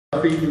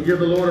Feet and give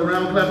the Lord a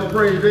round clap of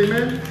praise,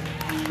 amen.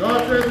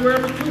 God says,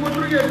 wherever 2 or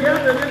 3 are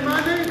gathered in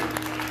my name,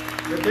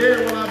 that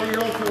there will I be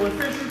also.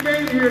 And since you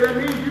came here, that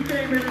means you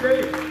came here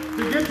today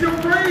to get your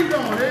praise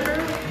on,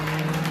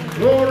 amen.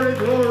 Glory,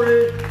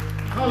 glory,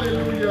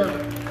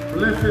 hallelujah,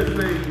 bless his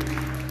name.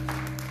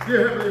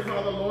 Dear Heavenly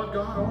Father, Lord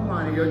God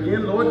Almighty,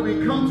 again, Lord,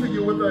 we come to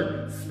you with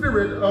a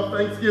spirit of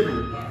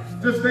thanksgiving.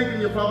 Just thanking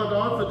you, Father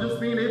God, for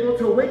just being able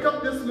to wake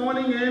up this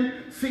morning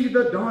and see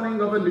the dawning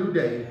of a new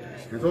day.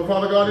 And so,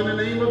 Father God, in the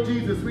name of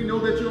Jesus, we know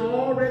that you're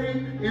already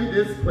in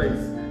this place.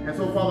 And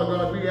so, Father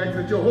God, we ask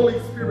that your Holy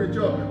Spirit,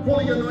 your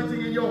holy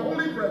anointing, and your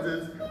holy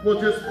presence will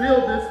just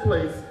fill this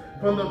place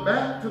from the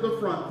back to the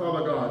front,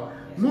 Father God.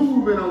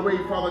 Move in a way,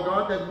 Father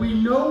God, that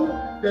we know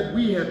that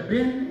we have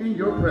been in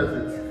your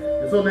presence.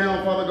 And so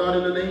now, Father God,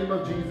 in the name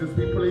of Jesus,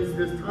 we place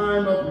this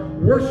time of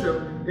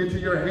worship into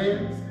your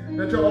hands,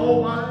 that your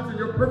all-wise and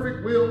your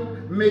perfect will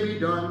may be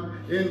done.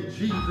 In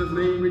Jesus'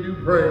 name we do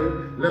pray.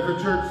 Let the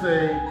church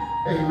say,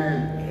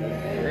 amen.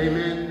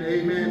 Amen,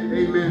 amen,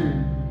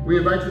 amen. We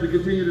invite you to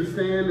continue to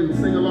stand and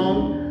sing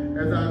along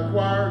as our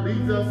choir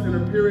leads us in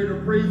a period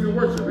of praise and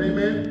worship.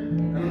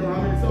 Amen. I don't know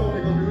how many songs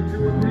they're going to do,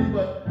 2 or 3,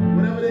 but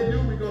whatever they do,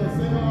 we're going to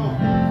sing along.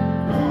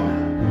 Come on.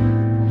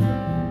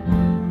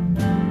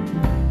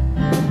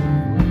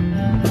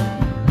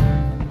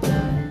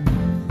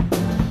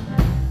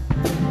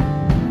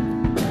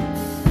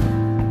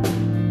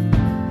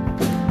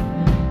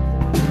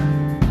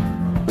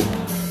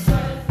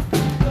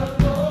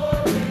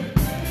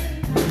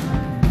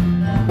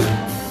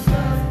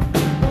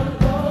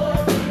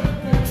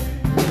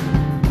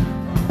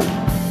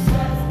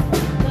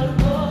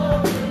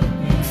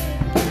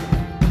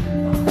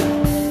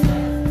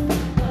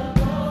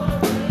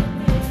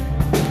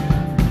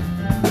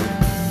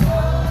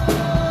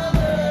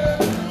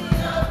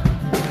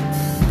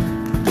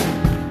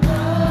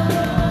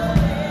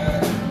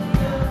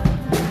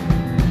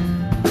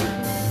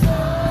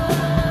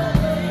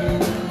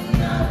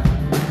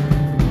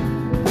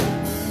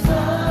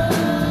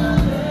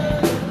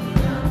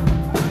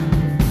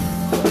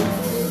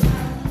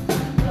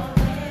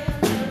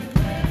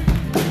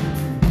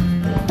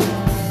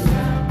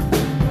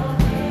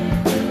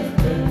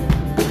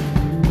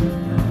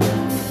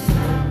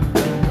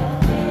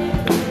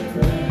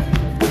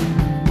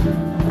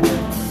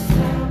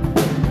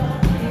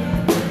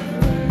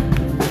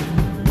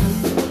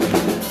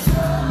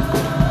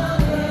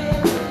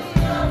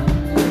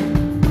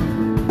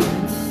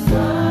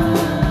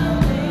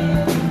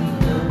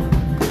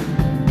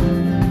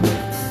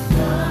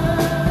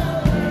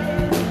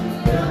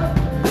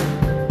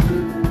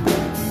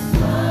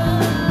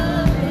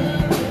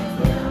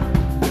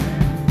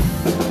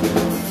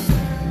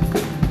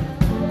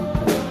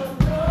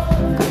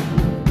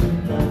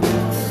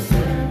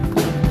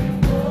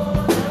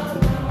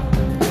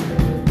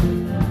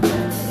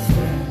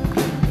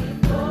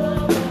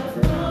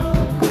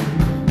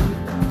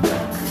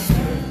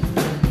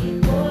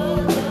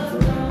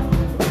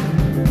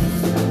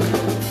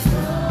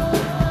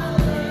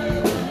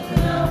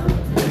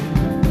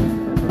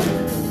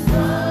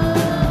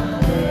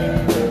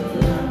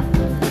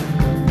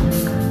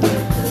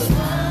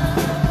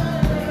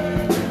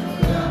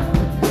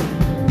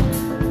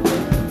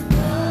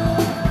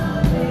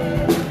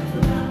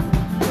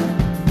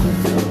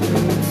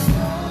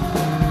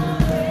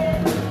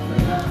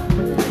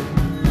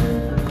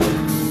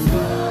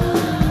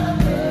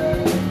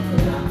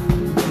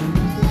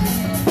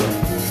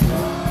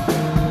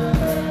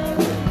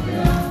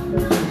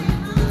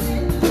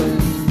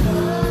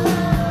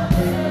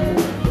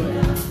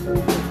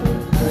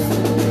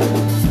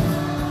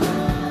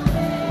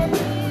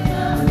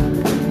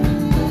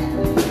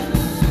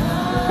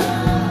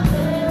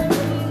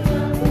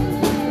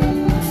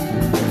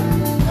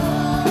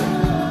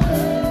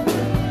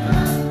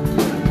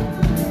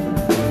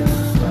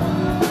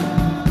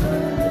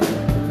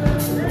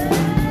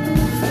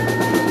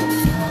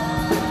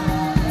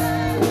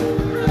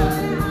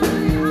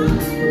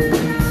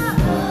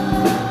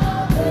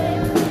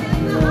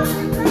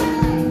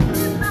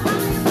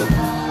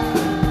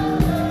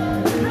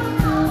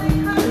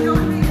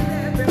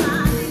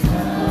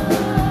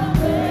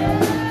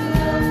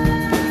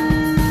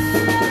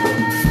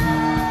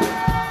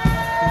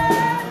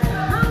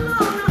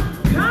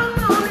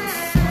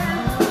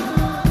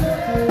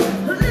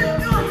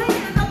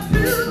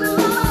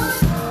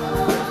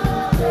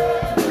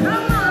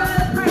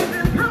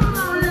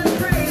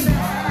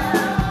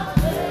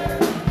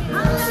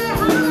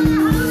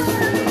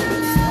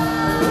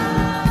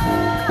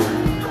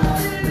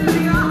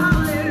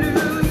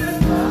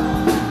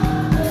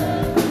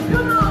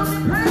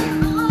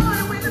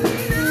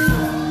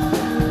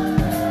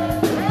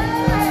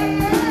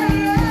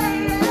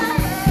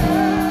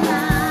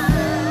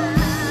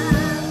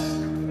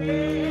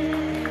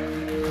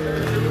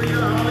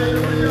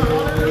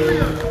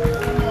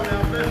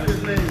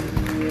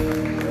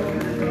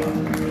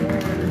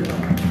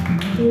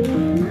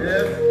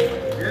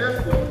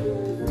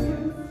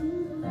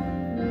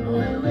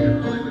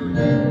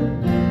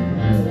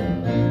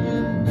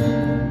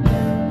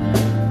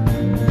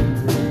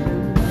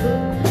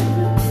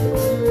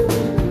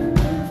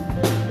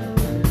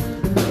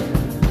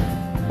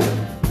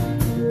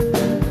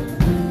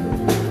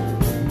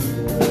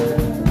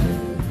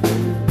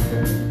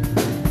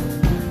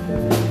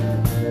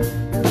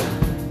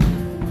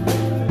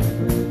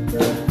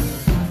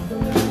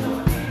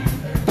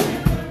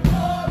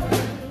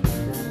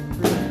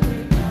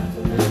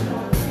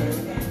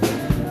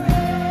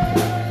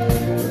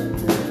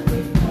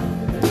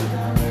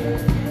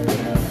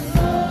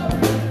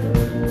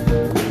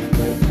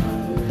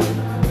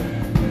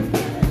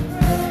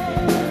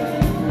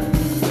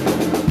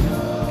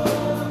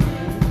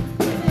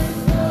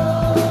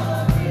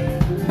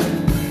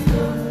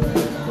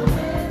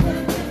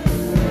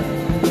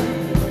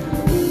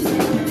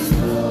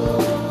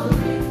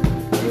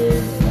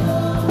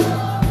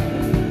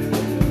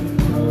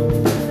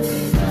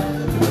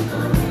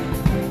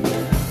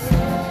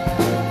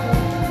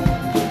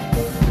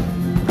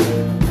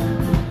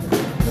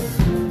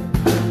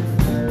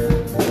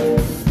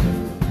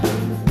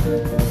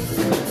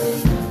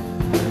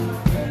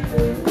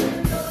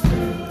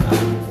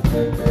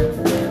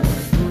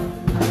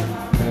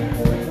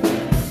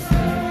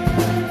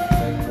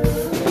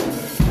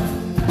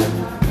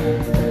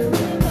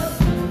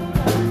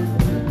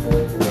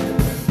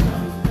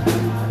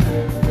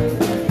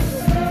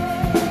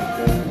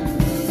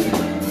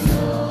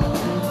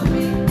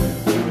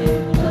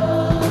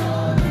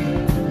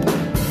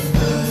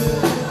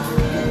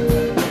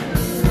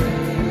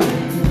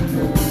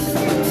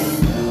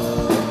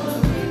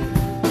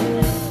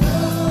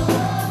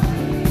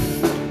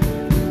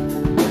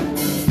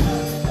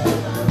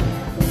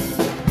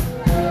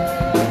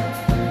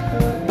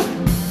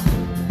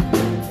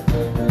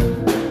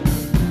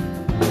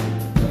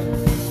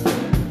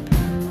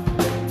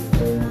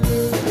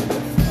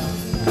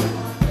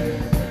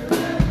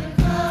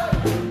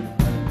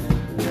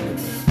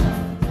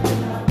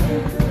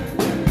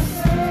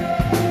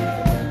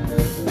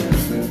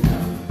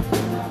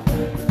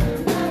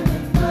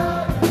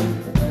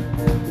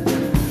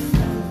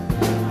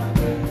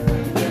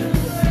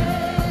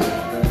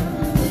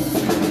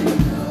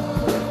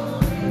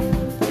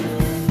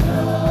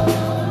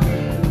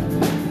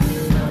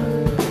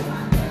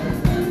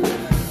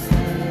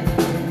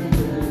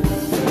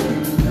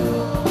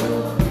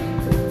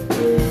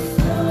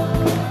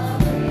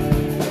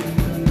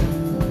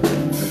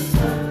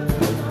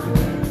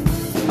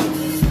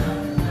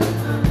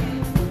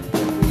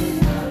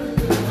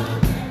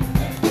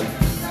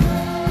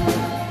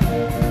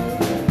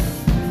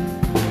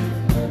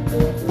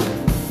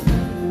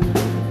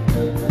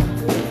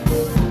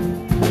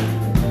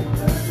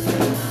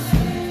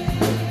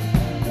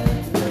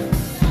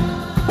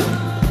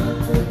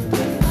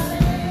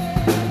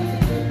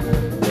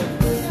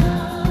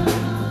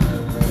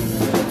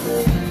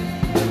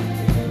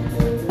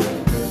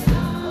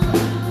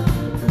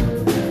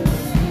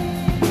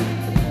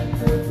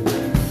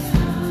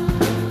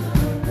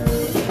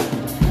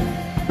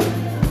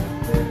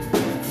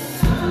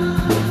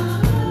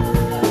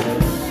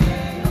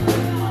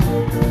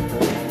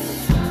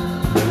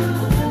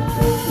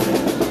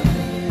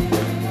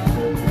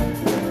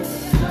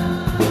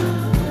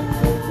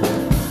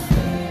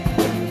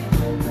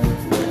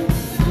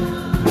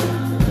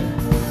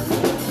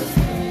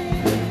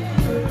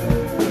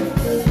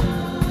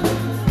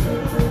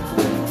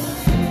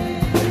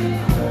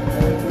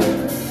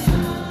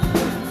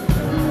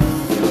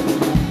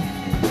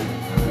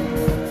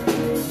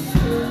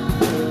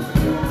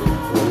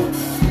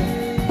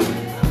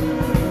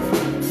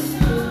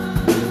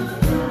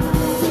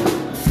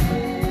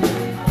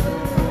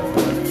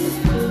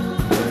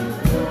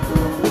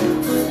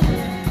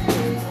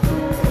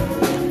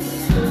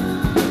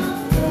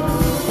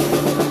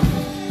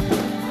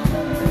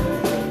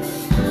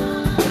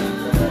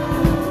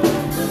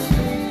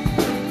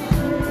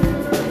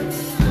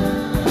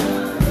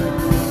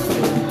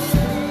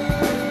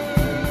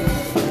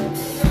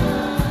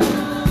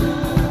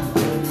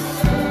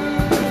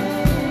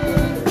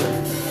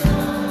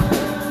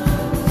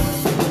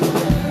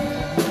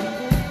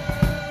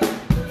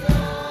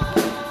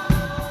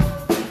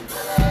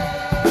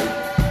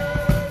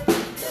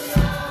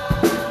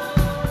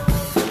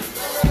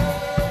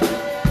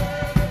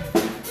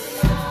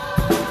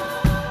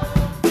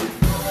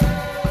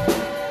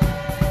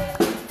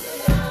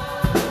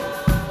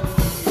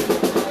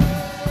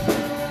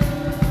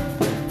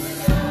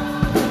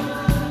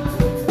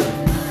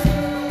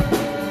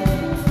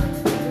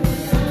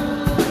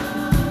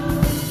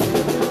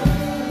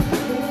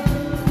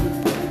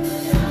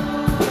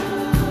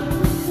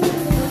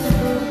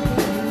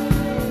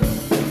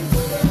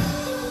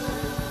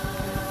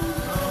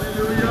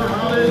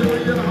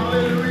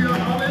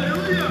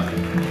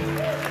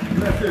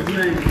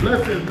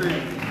 Bless his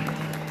name.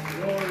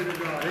 Glory to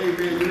God.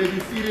 Amen. You may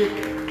be seated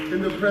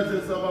in the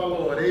presence of our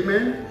Lord.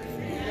 Amen.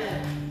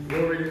 Amen.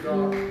 Glory to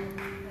God.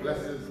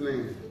 Bless his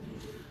name.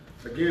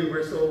 Again,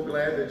 we're so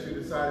glad that you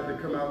decided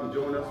to come out and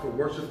join us for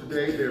worship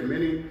today. There are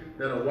many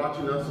that are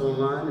watching us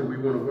online, and we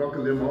want to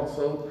welcome them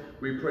also.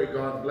 We pray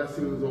God's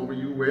blessings over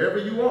you wherever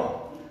you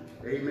are.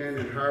 Amen.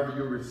 And however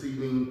you're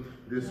receiving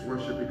this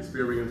worship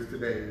experience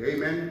today.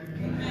 Amen.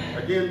 Amen.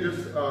 Again,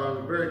 just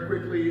very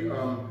quickly,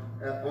 on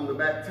the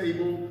back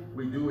table,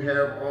 we do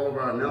have all of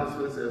our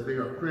announcements as they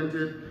are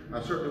printed.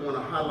 I certainly want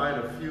to highlight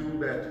a few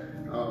that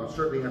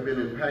certainly have been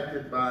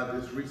impacted by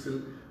this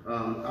recent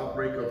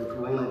outbreak of the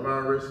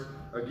coronavirus.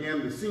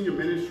 Again, the senior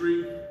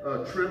ministry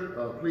trip,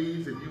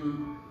 please, if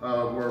you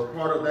were a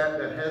part of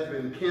that has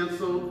been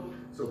canceled.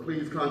 So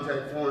please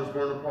contact Florence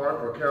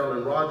Bonaparte or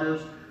Carolyn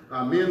Rogers.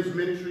 Men's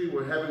ministry,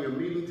 we're having a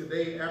meeting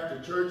today after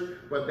church,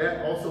 but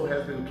that also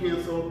has been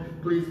canceled.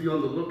 Please be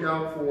on the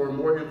lookout for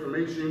more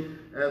information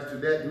as to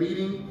that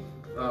meeting.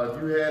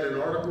 If you had an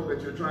article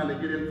that you're trying to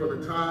get in for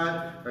the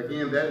tithe,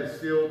 again, that is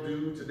still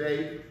due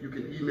today. You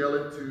can email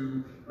it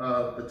to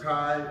the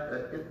tithe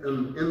at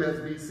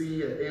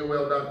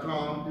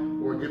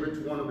msbc@aol.com or give it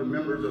to one of the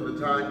members of the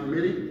tithe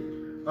committee.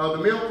 The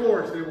male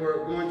chorus, they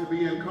were going to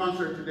be in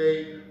concert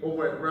today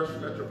over at Rush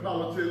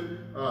Metropolitan.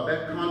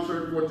 That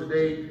concert for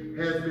today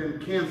has been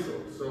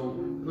canceled. So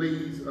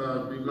please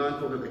be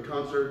mindful that the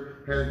concert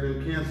has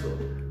been canceled.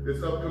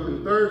 This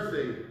upcoming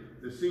Thursday,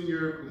 the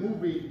senior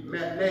movie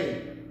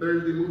matinee,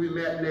 Thursday movie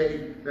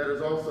matinee, that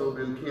has also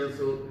been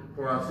canceled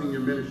for our senior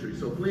ministry.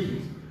 So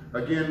please,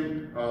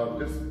 again,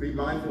 just be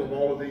mindful of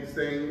all of these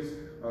things.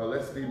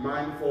 Let's be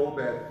mindful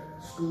that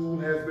school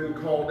has been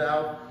called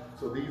out.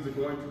 So these are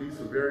going to be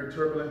some very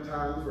turbulent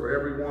times for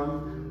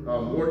everyone.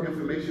 More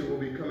information will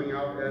be coming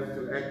out as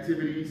to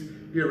activities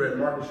here at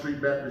Market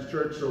Street Baptist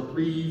Church. So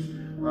please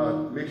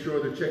make sure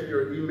to check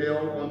your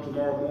email on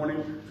tomorrow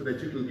morning so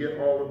that you can get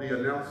all of the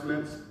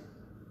announcements.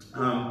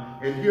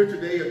 And here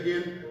today,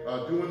 again,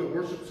 during the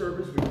worship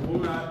service, we will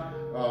not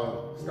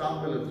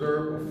stop and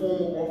observe a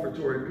formal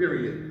offertory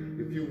period.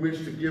 If you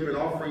wish to give an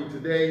offering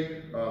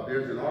today,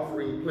 there's an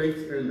offering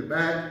plate in the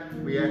back.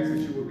 We ask that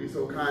you would be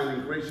so kind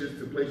and gracious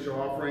to place your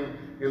offering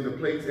in the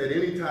plates at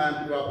any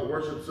time throughout the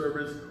worship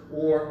service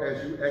or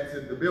as you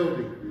exit the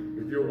building.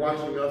 If you're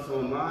watching us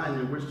online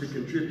and wish to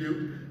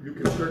contribute, you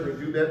can certainly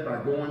do that by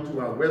going to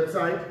our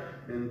website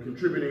and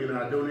contributing in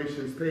our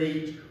donations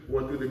page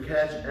or through the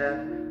Cash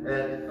App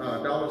at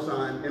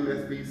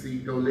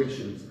 $MSBC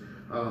donations.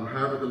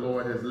 However the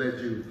Lord has led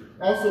you.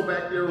 Also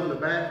back there on the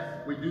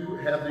back, we do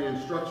have the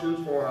instructions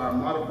for our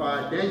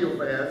modified Daniel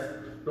fast.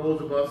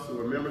 Those of us who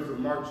are members of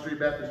Market Street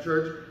Baptist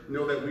Church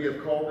know that we have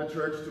called the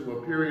church to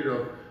a period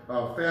of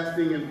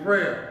fasting and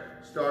prayer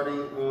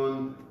starting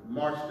on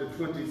March the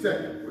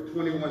 22nd for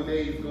 21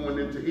 days going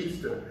into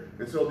Easter.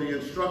 And so the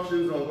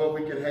instructions on what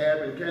we can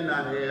have and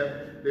cannot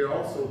have, they're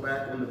also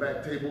back on the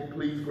back table.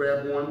 Please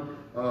grab one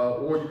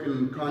or you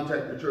can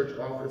contact the church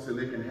office and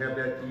they can have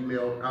that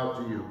emailed out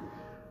to you.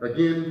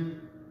 Again,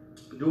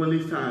 during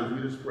these times,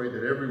 we just pray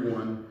that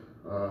everyone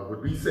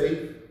would be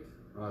safe,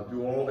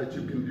 do all that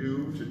you can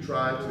do to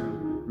try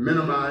to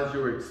minimize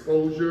your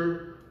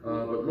exposure,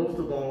 but most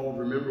of all,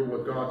 remember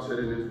what God said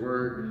in his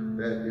word,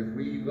 that if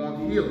we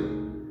want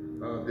healing,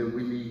 then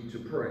we need to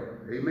pray.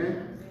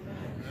 Amen?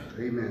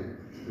 Amen.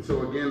 And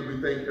so again, we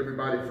thank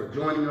everybody for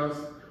joining us.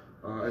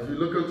 As we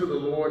look unto the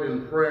Lord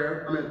in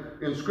prayer,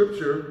 in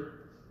Scripture,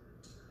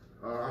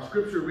 our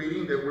Scripture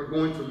reading that we're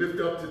going to lift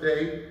up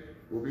today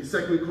will be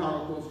 2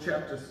 Chronicles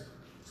chapter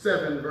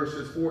 7, verse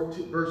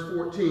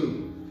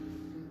 14.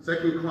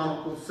 2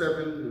 Chronicles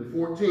 7 and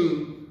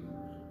 14.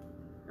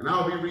 And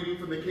I'll be reading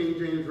from the King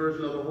James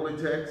Version of the Holy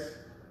Text.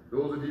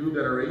 Those of you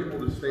that are able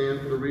to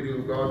stand for the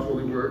reading of God's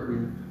holy word, we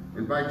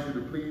invite you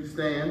to please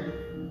stand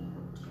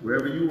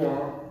wherever you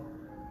are.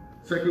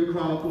 2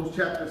 Chronicles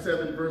chapter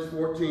 7, verse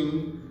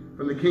 14.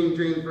 From the King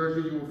James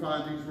Version, you will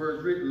find these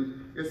words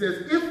written. It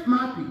says, "If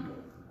my people,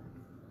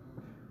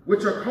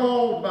 which are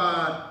called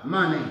by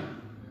my name,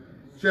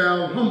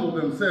 shall humble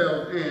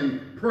themselves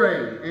and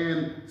pray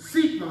and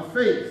seek my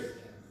face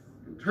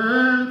and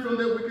turn from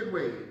their wicked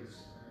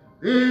ways,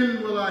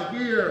 then will I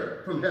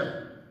hear from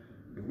heaven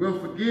and will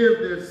forgive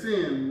their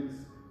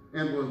sins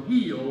and will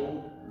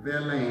heal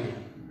their land."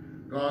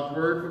 God's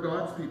word for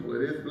God's people.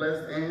 It is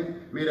blessed and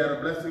made out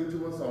a blessing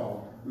to us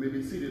all. We may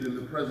be seated in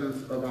the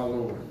presence of our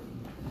Lord.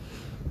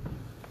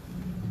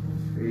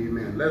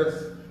 Amen. Let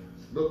us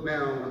look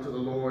now unto the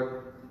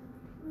Lord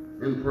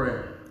in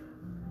prayer.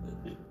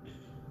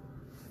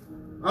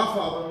 Our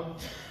Father,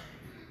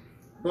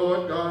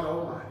 Lord God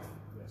Almighty.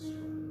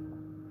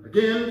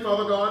 Again,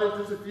 Father God, it's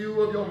just a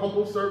few of your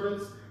humble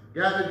servants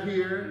gathered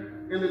here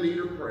in the need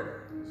of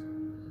prayer.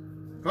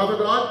 Father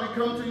God, we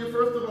come to you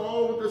first of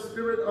all with the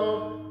spirit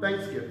of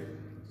thanksgiving.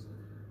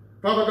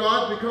 Father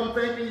God, we come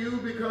thanking you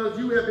because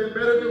you have been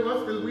better to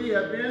us than we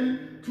have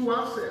been to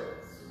ourselves.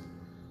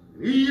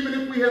 Even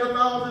if we had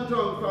 1,000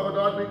 tongues, Father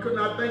God, we could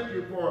not thank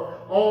you for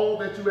all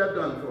that you have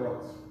done for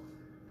us.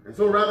 And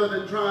so rather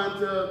than trying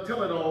to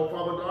tell it all,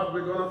 Father God,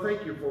 we're going to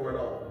thank you for it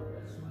all.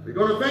 We're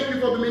going to thank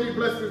you for the many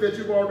blessings that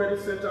you've already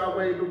sent our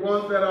way, the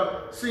ones that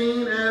are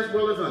seen as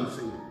well as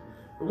unseen,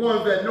 the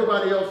ones that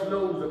nobody else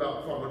knows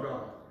about, Father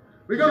God.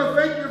 We're going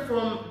to thank you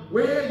from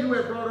where you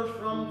have brought us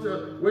from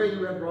to where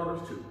you have brought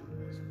us to,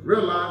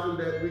 realizing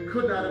that we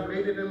could not have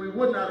made it and we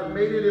would not have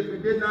made it if we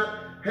did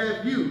not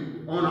have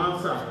you on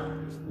our side.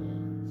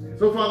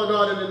 So, Father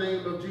God, in the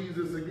name of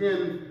Jesus,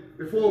 again,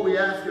 before we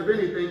ask of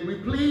anything, we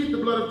plead the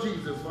blood of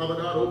Jesus, Father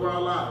God, over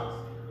our lives.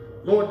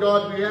 Lord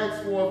God, we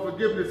ask for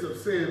forgiveness of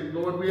sin.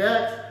 Lord, we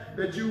ask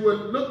that you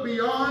would look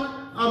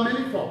beyond our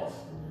many faults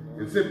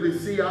and simply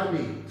see our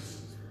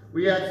needs.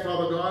 We ask,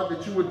 Father God,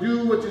 that you would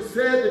do what you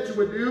said that you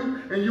would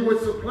do, and you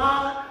would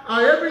supply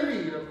our every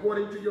need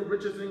according to your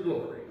riches and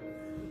glory.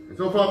 And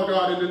so, Father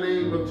God, in the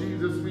name of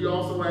Jesus, we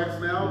also ask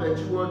now that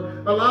you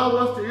would allow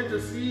us to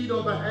intercede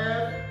on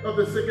behalf of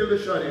the sick and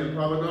the shut-in,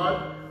 Father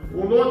God.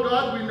 Well, Lord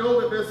God, we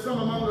know that there's some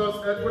among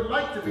us that would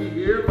like to be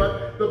here,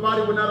 but the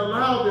body would not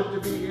allow them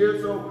to be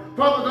here. So,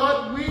 Father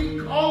God,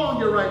 we call on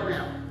you right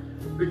now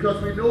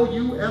because we know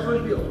you as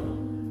a healer.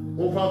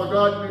 Oh, Father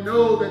God, we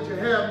know that you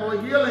have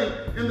more healing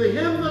in the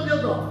hymns of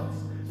your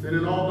garments than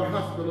in all the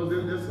hospitals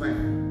in this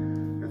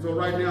land. And so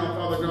right now,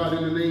 Father God,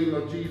 in the name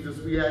of Jesus,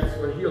 we ask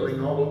for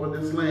healing all over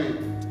this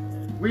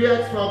land. We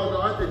ask, Father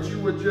God, that you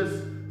would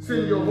just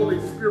send your Holy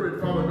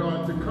Spirit, Father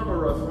God, to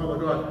cover us, Father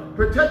God.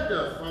 Protect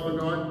us, Father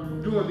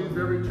God, during these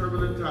very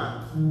turbulent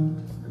times.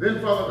 And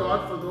then, Father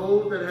God, for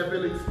those that have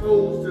been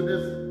exposed to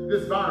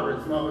this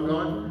virus, Father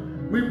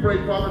God, we pray,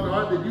 Father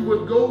God, that you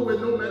would go where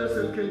no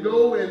medicine can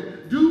go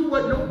and do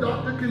what no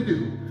doctor can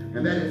do,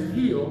 and that is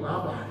heal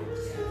our bodies.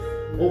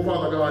 Oh,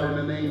 Father God,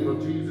 in the name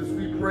of Jesus,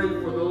 we pray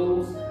for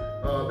those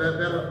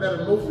that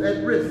are most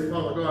at risk,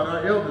 Father God,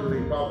 our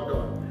elderly, Father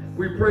God.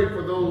 We pray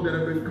for those that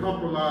have been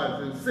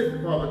compromised and sick,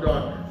 Father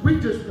God. We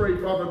just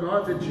pray, Father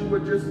God, that you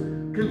would just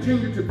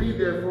continue to be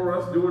there for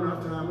us during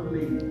our time of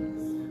need.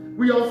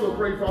 We also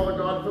pray, Father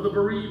God, for the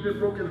bereaved and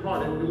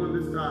brokenhearted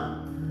during this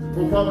time.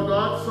 Oh, Father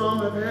God, some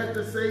have had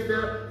to say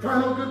their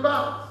final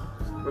goodbyes.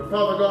 But,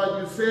 Father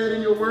God, you said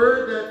in your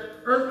word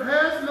that earth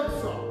has no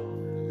sorrow,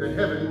 that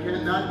heaven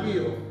cannot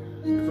heal.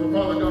 So,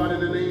 Father God,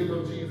 in the name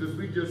of Jesus,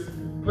 we just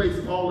place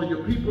all of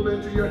your people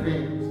into your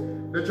hands,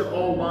 that your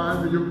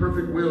all-wise and your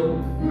perfect will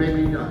may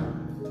be done.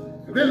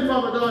 And then,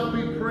 Father God,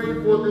 we pray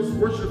for this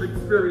worship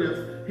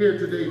experience here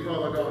today,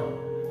 Father God.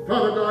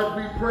 Father God,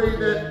 we pray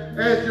that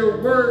as your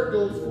word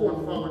goes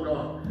forth, Father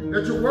God,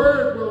 that your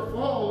word will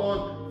fall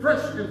on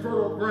fresh and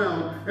fertile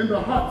ground in the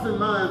hearts and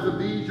minds of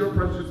these, your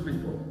precious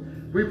people.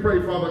 We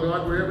pray, Father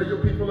God, wherever your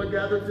people are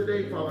gathered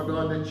today, Father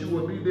God, that you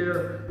will be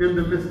there in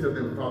the midst of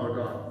them, Father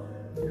God.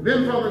 And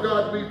then, Father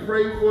God, we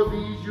pray for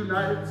these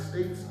United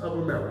States of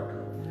America.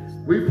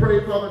 We pray,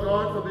 Father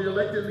God, for the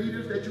elected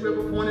leaders that you have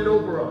appointed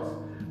over us.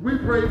 We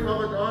pray,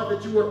 Father God,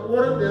 that you would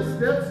order their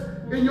steps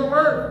in your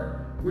word.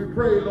 We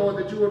pray, Lord,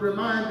 that you would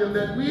remind them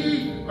that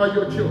we are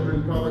your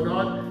children, Father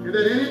God, and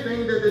that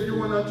anything that they're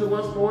doing unto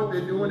us, Lord,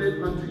 they're doing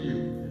it unto you.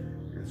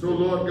 And so,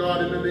 Lord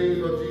God, in the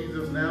name of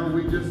Jesus now,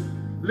 we just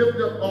lift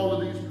up all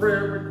of these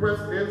prayer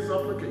requests and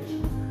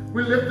supplications.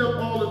 We lift up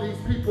all of these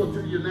people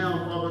to you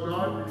now, Father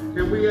God,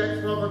 and we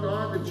ask, Father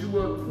God, that you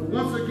will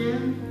once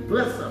again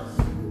bless us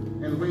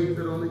in ways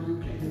that only you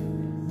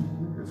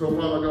can. And so,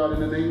 Father God, in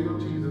the name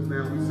of Jesus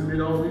now, we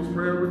submit all these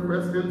prayer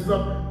requests and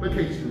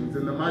supplications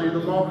in the mighty, the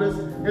marvelous,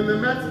 in the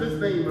matchless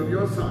name of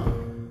your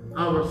Son,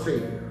 our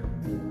Savior,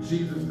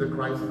 Jesus the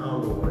Christ, our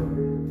Lord.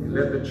 And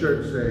let the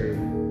church say,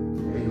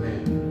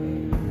 amen.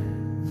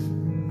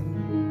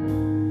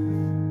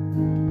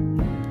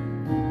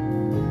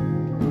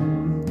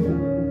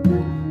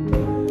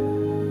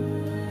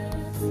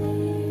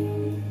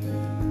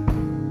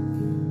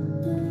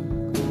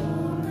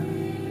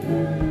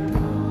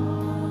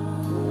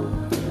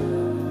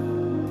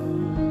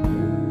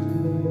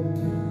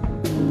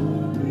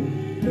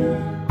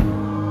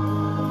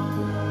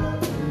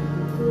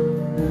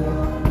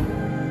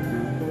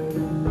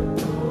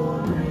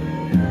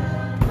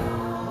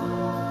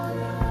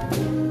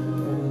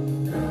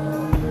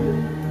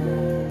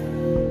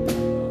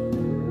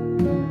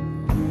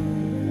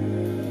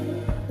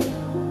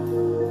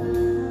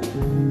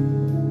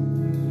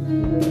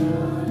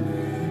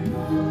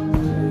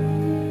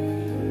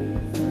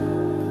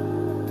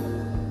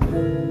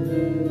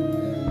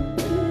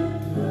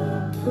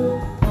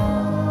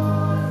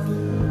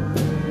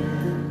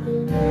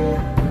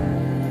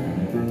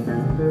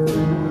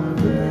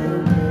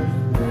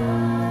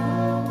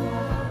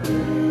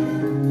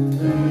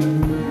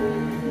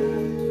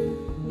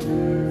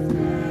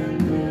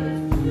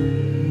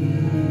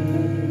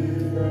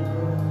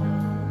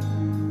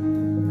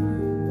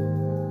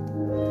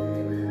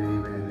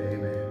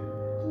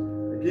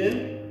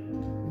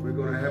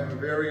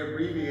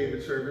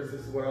 Service.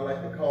 This is what I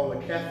like to call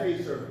a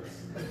cafe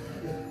service.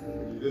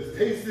 Just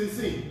taste and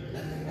see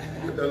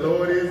that the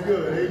Lord is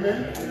good.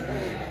 Amen.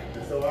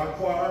 And so our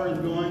choir is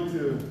going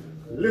to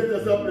lift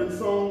us up in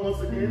song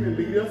once again and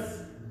lead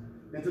us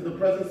into the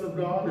presence of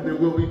God, and then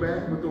we'll be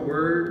back with the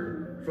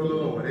word from the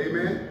Lord.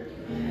 Amen.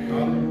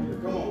 Hallelujah.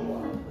 Come on,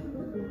 choir.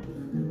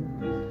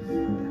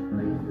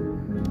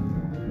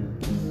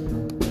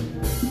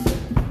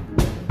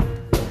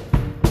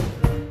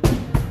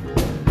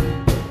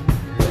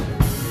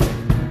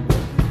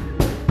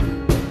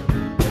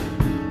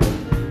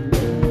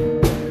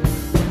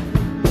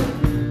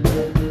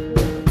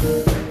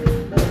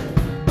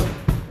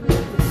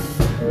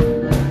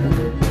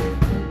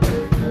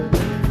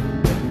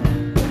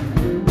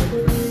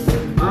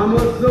 I'm a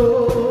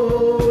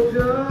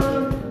soldier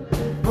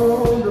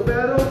on the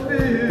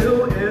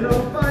battlefield and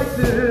I'm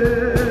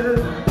fighting.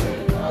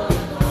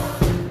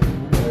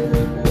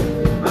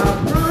 I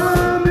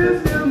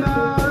promised him I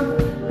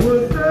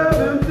would serve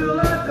him till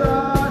I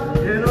die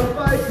and I'm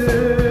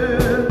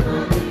fighting.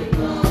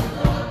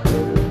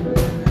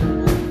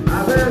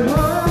 I've had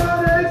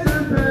heartaches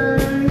and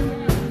pain,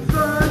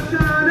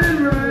 sunshine and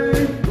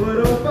rain, but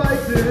I'm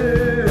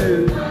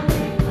fighting.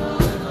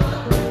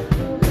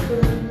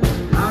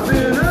 I've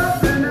been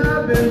up and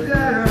I've been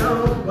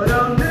down, but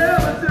I'll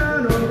never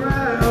turn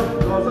around,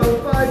 'cause I'm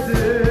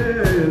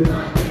fighting.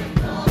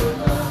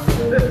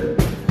 Listen,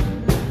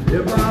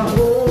 if I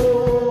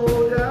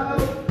hold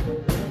out,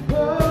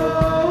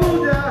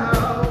 hold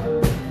out,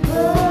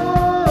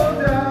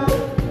 hold out,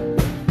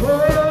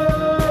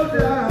 hold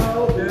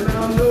out, then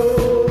I'll know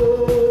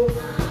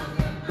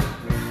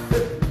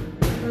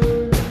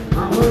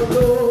I'm a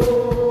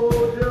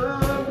soldier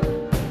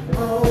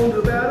on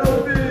the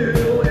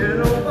battlefield and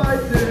I'm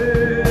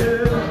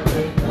fighting.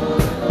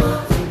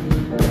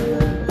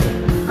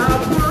 I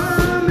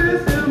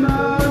promised him I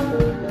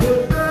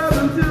would serve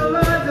him till I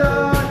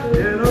die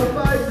and I'm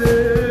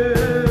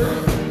fighting.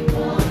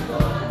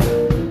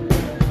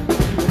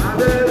 I've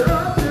had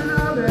up and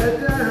I've had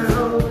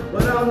down,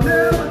 but I'll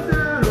never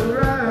turn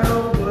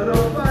around, but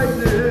I'm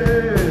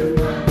fighting.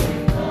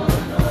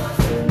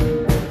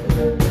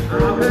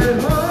 I've had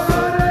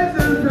heartaches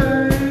and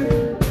pain,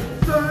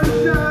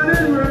 sunshine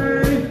and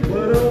rain,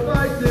 but I'm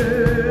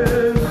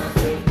fighting.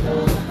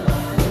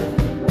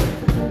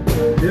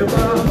 If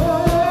I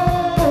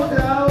hold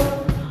out,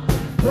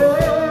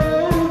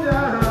 hold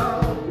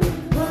out,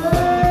 hold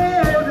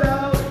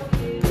out,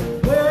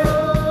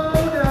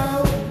 hold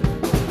out,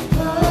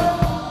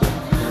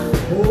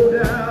 hold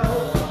out.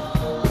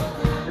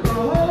 If I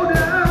hold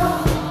out,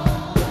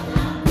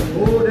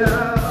 hold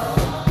out,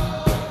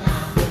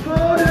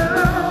 hold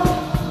out,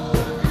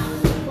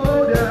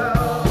 hold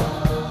out,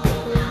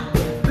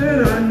 then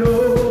I know.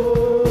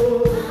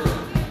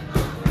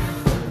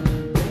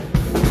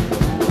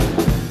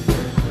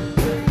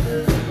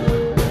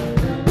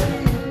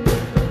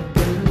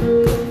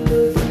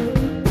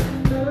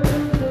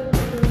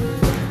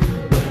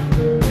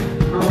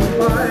 I'm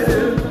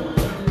fighting,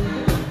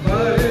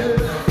 fighting.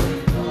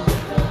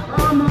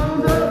 I'm on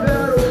the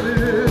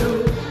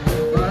battlefield,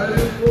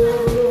 fighting for.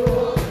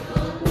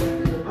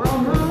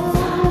 I'm on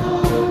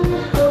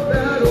the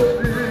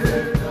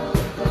battlefield.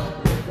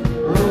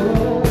 I'm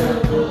on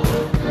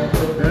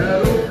the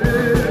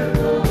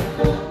battlefield.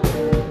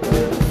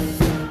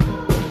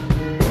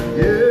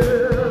 Yeah,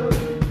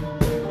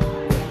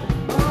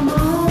 I'm on.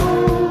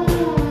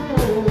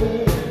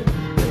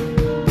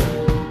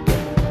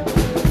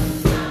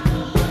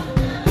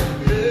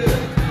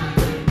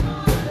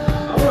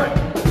 All right.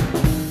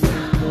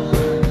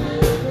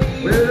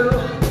 Well,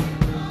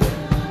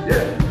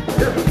 yeah,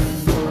 yeah.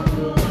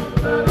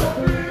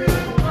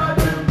 Battlefield,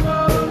 fighting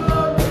for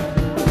love.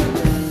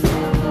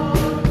 I'm on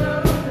the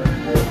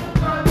battlefield,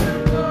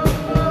 fighting for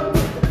love.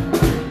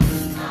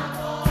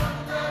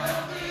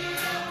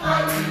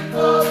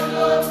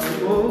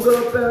 On the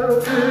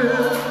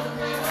battlefield,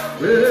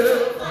 well,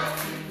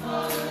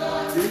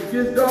 it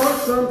gets dark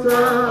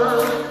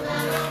sometimes,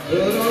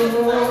 but I'm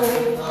on.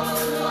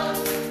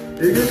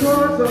 It gets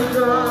hard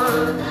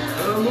sometimes,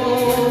 but I'm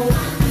on.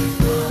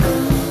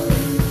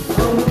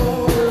 I'm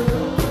on.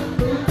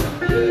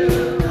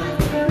 Yeah.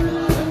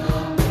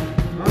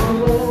 I'm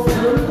on.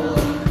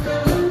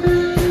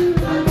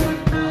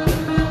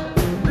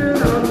 Then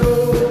I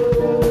know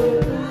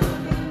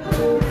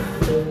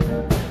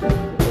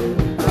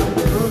I'm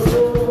a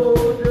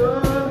soldier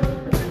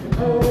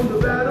on the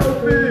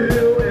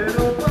battlefield and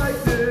I'm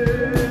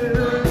fighting.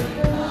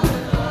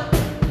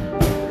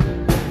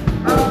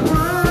 I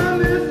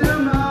promised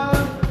him I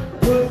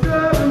would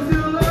serve him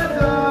till I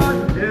die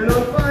and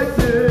I'm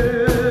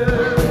fighting.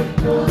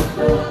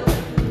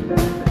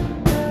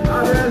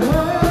 I've had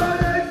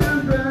heartaches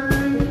and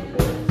pain,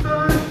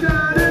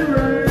 sunshine and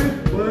rain,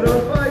 but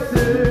I'm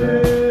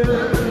fighting.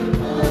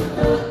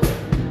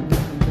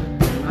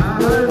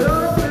 I've had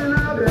up and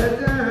I've had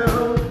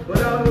down, but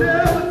I'll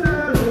never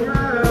turn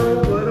around,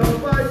 but I'm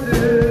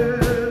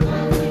fighting.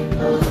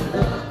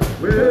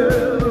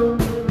 Well,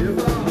 if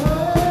I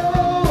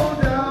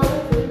hold out,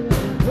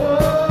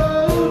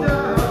 hold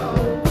out,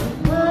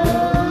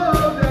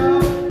 hold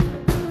out,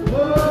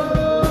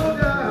 hold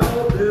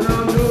out, then I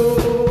know.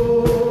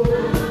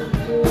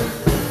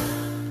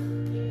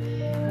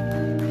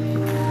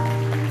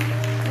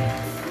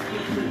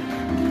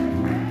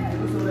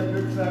 Listen to that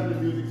good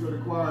traveling music so the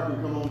choir can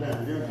come on down.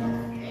 Yeah?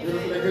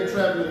 Listen to that good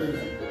traveling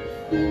music.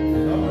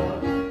 Come on.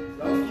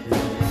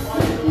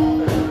 Come on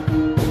down.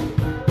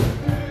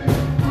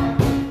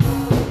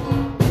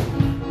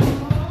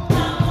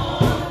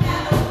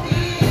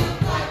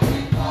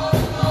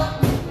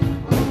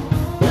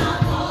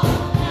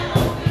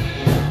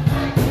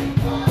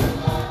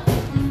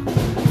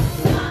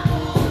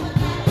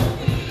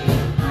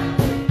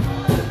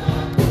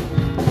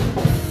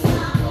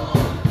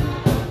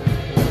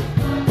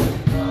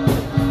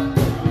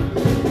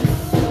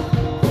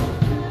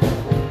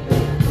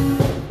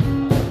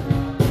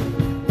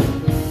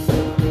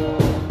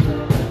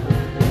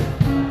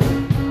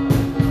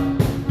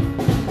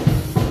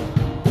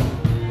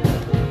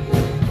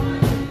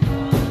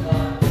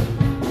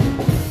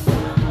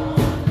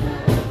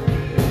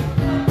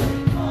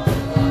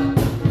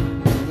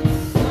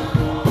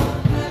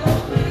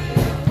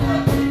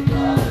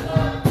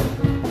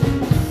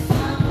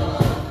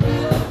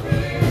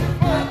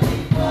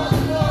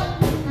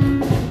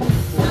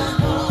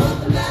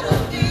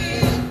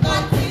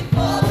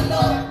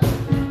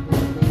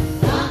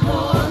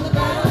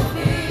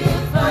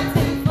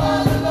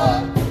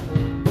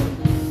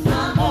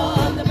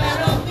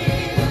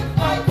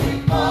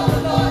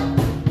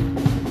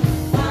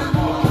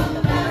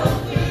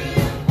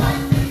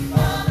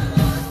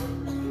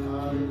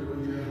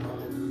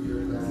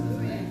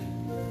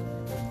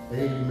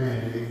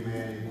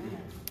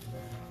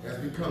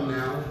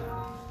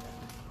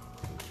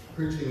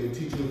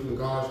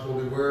 God's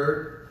holy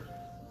word.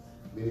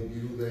 Many of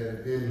you that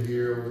have been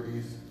here over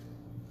these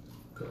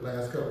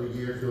last couple of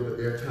years know that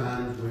there are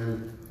times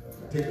when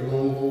I take the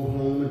long road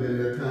home, and then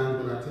there are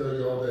times when I tell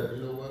y'all that,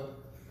 you know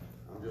what,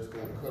 I'm just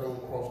going to cut on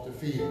across the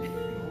field.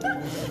 I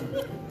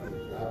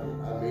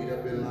made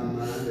up in my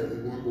mind that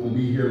we weren't going to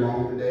be here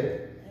long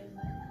today.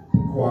 The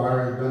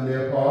choir has done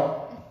their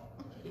part.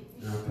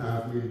 Now it's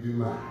time for me to do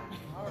mine.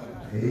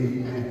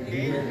 Amen.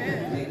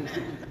 Amen.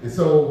 And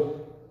so,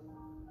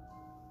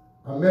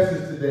 our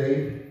message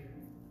today,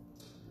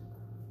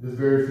 this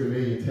very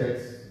familiar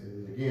text,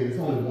 and again, it's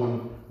only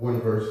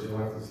one verse. You don't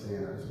have to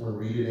stand. I just want to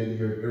read it in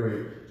your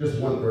hearing. Just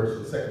one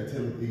verse in 2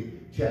 Timothy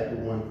chapter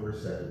 1,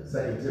 verse 7.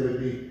 2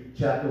 Timothy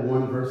chapter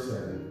 1, verse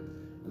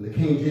 7. In the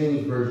King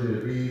James Version,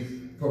 it reads,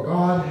 "For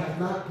God hath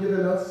not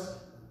given us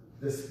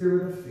the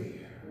spirit of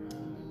fear,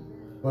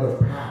 but of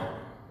power,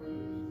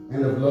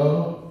 and of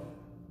love,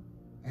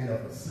 and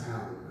of a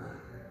sound mind."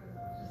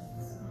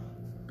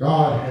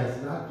 God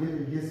has not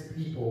given his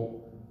people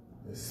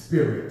the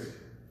spirit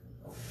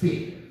of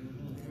fear.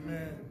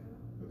 Amen.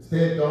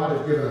 Instead, God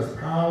has given us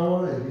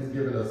power, and he's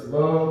given us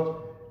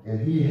love, and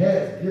he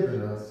has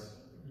given us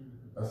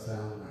a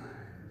sound mind.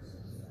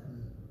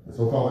 And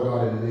so, Father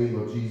God, in the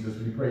name of Jesus,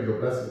 we pray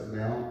your blessings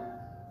now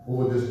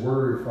over this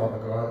word, Father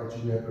God, that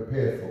you have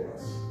prepared for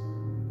us.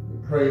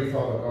 We pray,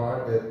 Father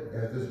God, that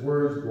as these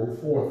words go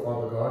forth,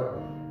 Father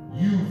God,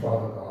 you,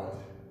 Father God,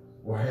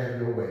 will have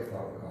your way,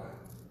 Father God.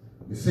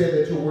 You said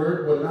that your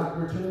word will not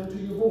return to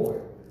you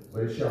void,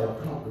 but it shall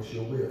accomplish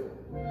your will.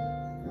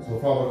 And so,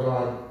 Father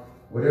God,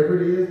 whatever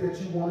it is that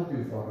you want to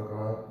do, Father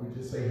God, we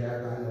just say,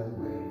 have thine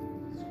own way.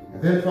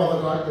 And then,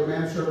 Father God, your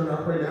manservant, I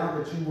pray now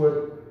that you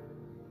would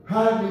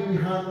hide me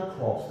behind the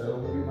cross, that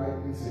only we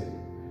might be seen.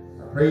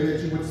 I pray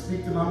that you would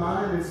speak to my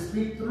mind and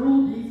speak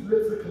through these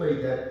lips of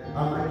clay, that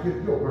I might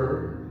give your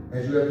word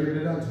as you have given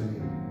it unto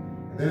me.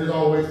 And then, as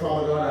always,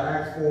 Father God, I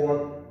ask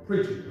for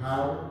preaching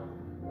power,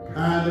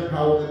 kind of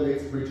power that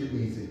makes preaching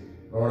easy.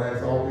 Lord, I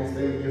ask all these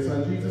things in your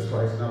Son, Jesus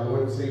Christ, and our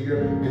Lord and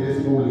Savior, in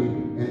his holy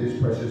and his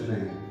precious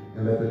name.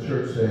 And let the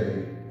church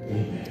say,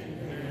 amen.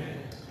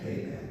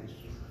 Amen.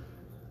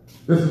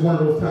 This is one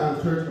of those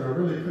times, church, when I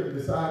really couldn't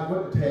decide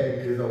what the tag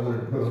is I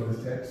wanted to put on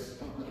this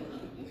text.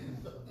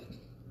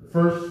 The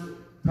first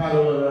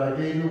title that I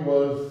gave you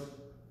was,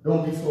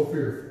 Don't Be So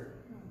Fearful.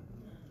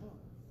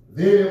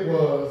 Then it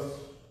was,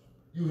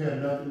 You Have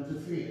Nothing to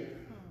Fear.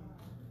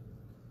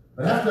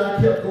 But after I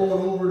kept going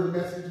over the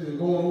message and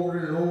going over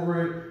it and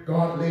over it,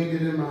 God laid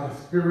it in my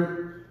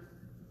spirit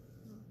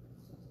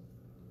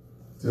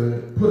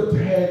to put a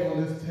tag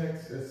on this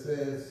text that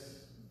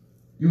says,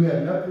 you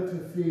have nothing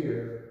to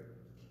fear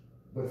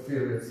but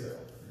fear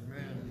itself.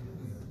 Amen.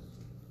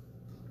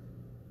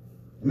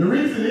 And the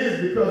reason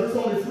is because it's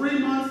only 3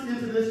 months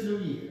into this new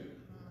year.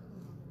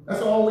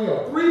 That's all we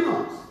are, 3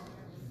 months.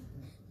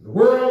 The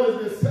world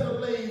has been set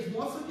ablaze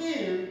once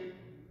again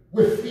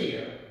with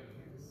fear.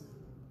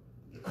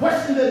 The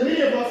question that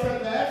many of us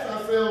have to ask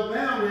ourselves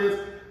now is,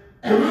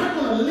 am I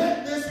going to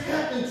let this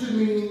happen to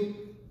me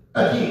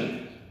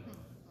again?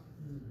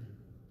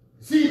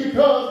 See,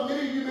 because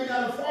many of you may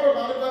not have thought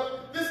about it,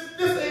 but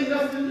this ain't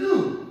nothing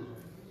new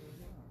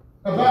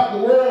about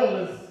the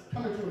world is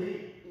coming to an end.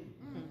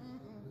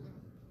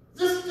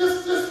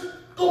 Just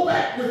go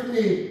back with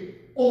me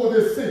over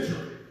this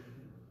century.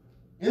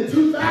 In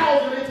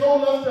 2000, they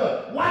told us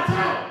to watch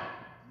out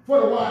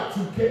for the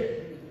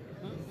Y2K.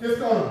 It's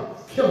going to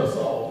kill us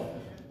all.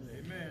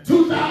 Amen.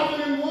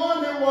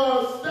 2001, it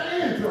was the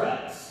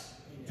anthrax.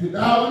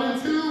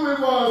 2002, it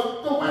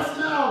was the West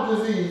Nile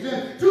disease.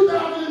 In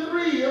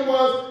 2003, it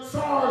was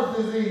SARS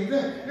disease.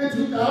 In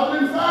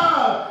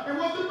 2005, it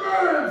was the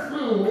bird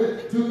flu.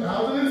 In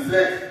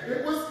 2006,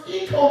 it was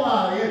E.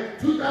 coli. In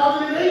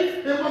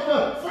 2008, it was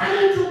the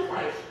financial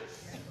crisis.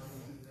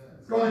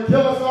 It's going to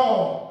kill us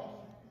all.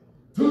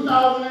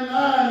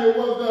 2009, it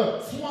was the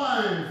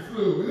swine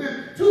flu. And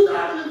in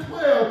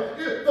 2012,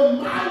 the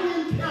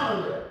Mayan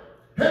calendar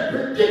had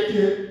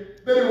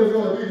predicted that it was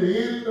going to be the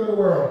end of the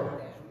world.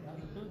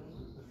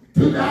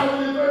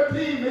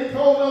 2013, they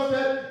told us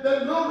that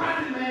little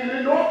rocket man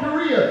in North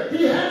Korea,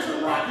 he had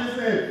some rockets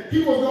and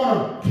he was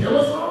going to kill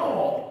us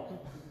all.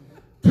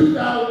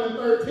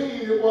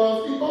 2013, it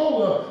was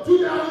Ebola.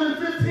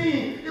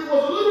 2015, it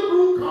was a little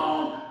group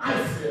called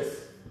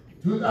ISIS.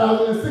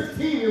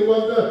 2016, it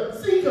was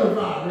the Zika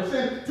virus.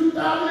 In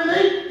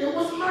 2008, it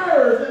was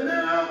MERS. And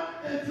now,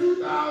 in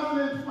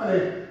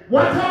 2020,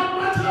 watch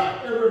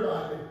out,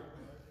 everybody.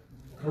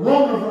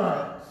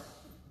 Coronavirus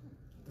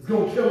is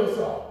going to kill us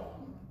all.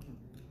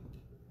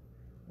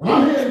 Well,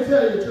 I'm here to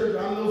tell you, church,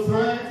 I'm no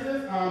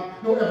scientist, I'm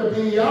no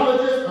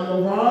epidemiologist, I'm no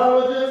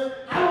virologist.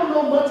 I don't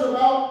know much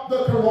about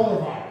the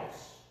coronavirus.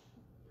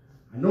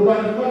 I know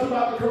about as much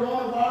about the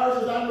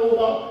coronavirus as I know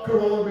about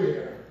Corona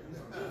beer.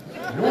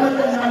 The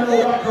only thing I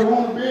know about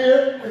Corona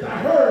beer is I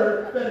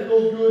heard that it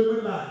goes good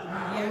with life.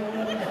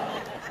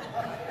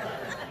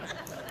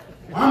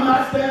 I'm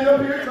not standing up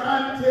here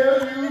trying to tell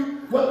you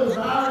what the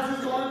virus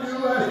is going to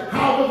do and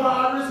how the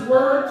virus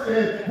works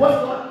and what's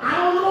going on. I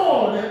don't know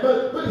all that,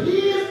 but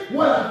here's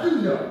what I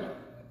do know.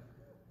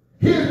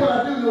 Here's what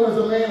I do know as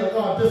a man of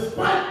God.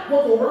 Despite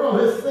what the world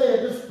has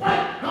said, despite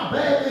how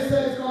bad they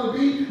said it's going to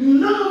be,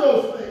 none of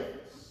those things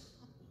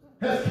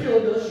has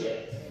killed us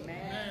yet.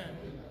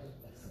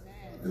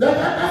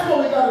 That's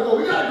where we got to go.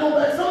 We got to go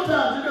back.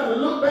 Sometimes you got to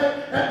look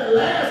back at the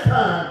last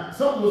time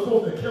something was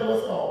supposed to kill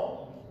us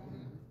all.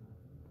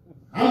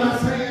 I'm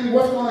not saying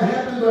what's going to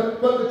happen,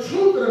 but the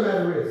truth of the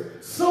matter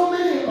is, so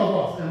many of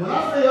us, and when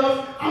I say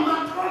us, I'm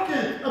not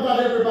talking about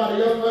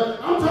everybody else, but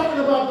I'm talking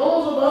about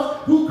those of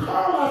us who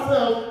call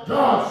ourselves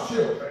God's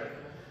children.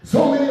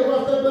 So many of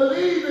us that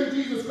believe in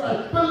Jesus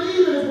Christ,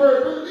 believe in his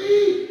word,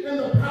 believe in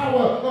the power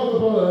of the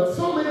blood.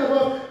 So many of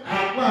us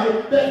act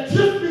like that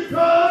just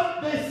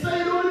because they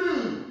say it on the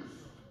news,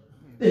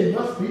 it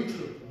must be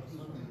true.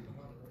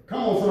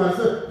 Come on,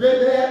 somebody.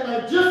 They act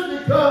like just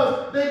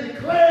because they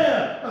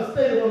declare a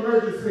state of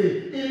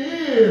emergency, it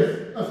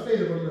is a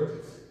state of emergency.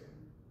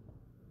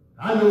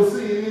 I know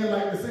CNN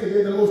like to say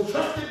they're the most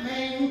trusted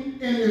name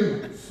in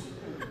news.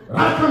 But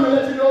I come to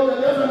let you know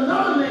that there's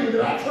another name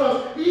that I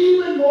trust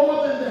even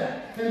more than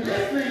that. And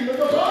this name is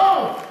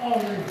above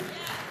all names.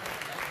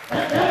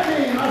 At that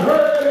name, I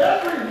heard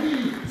that every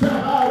knee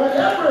shall bow and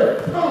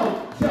every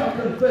tongue shall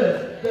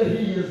confess that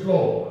he is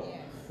Lord.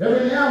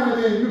 Every now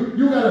and then,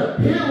 you got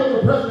to hear what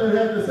the president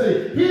has to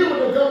say, hear what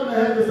the governor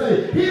has to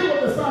say, hear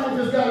what the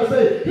scientists got to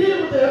say,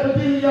 hear what the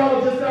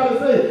epidemiologist got to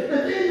say,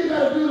 and then you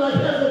got to do like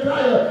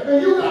Hezekiah,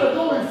 and you got to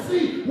go and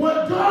see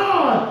what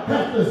God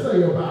has to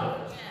say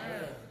about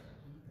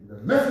it. The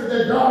message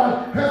that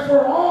God has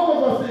for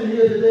all of us in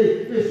here today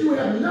is you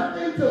have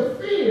nothing to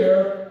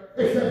fear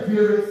except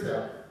fear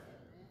itself.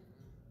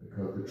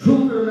 Because the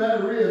truth of the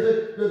matter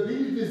is that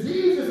these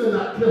diseases are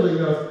not killing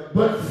us,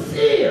 but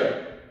fear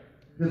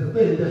is the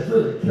thing that's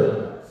really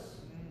killing us.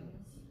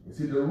 You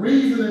see, the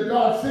reason that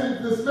God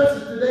sent this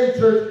message today,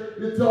 church,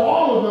 to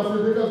all of us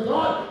is because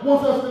God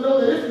wants us to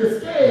know that if you're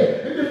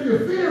scared and if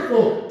you're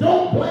fearful,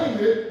 don't blame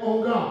it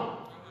on God.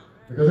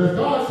 Because as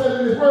God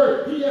said in his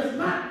word, he has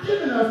not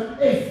given us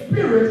a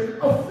spirit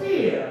of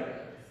fear.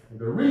 And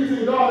the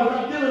reason God has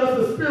not given us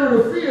a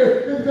spirit of fear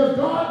is because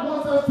God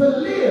wants us to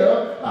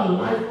live a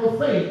life of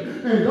faith.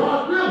 And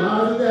God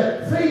realizes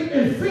that faith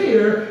and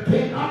fear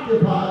can't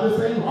occupy the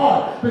same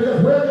heart.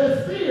 Because where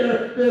there's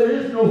fear, there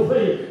is no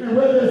faith. And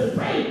where there's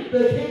faith,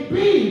 there can't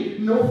be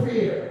no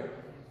fear.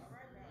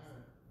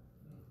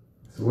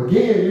 So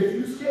again, if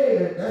you're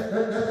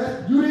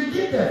scared, you didn't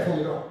get that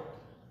from God.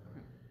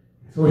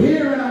 So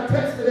here in our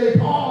text today,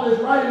 Paul is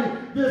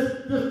writing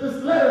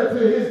this letter to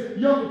his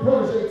young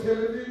protege,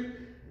 Timothy.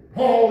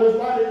 Paul is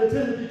writing to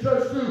Timothy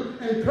church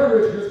to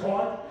encourage his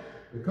heart.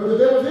 Because if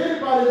there was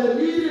anybody that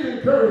needed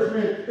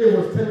encouragement, it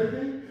was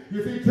Timothy.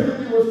 You see,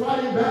 Timothy was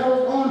fighting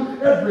battles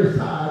on every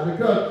side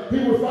because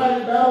he was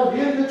fighting battles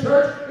in the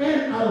church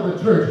and out of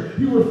the church.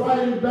 He was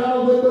fighting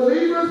battles with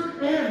believers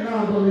and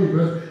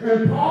non-believers.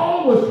 And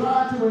Paul was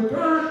trying to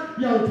encourage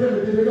young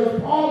Timothy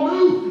because Paul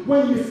knew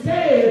when you're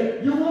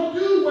scared, you won't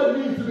do what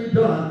needs to be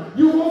done.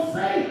 You won't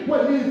say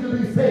what needs to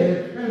be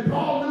said. And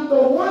Paul knew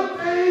the one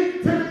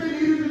thing Timothy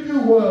needed to do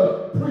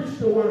was preach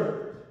the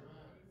word.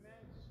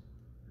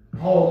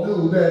 Paul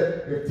knew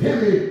that if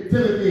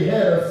Timothy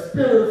had a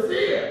spirit of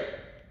fear,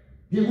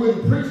 he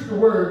wouldn't preach the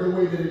word the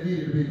way that it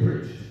needed to be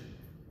preached.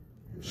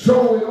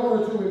 So in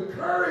order to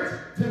encourage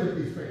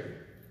Timothy's faith,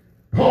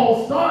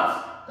 Paul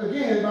starts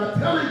again by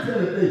telling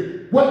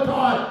Timothy what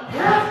God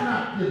has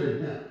not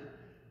given him.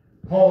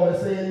 Paul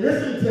is saying,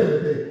 listen,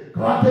 Timothy,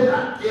 God did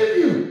not give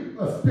you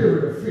a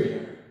spirit of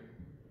fear.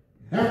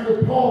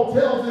 After Paul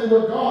tells him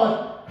what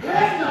God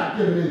has not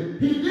given him,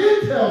 he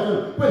then tells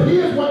him, but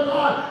here's what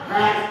God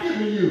has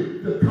given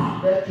you to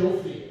combat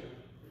your fear.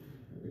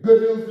 The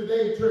good news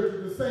today, church,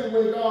 is the same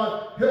way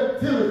God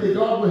helped Timothy,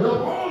 God will help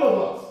all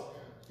of us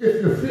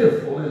if you're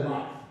fearful in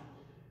life.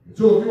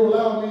 So if you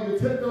allow me to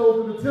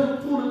tiptoe through the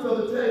tulips of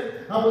the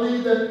text, I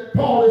believe that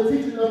Paul is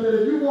teaching us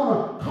that if you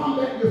want to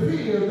combat your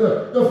fears,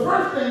 the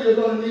first thing you're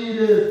going to need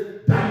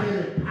is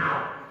dynamic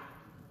power.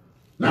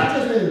 Not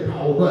just any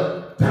power,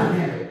 but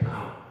dynamic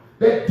power.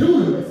 That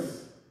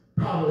dunamis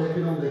power that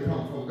can only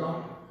come from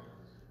God.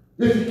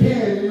 If you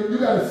can, you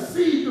got to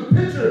see the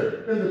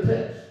picture in the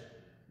text.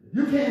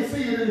 You can't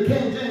see it in the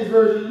King James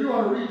Version. You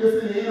ought to read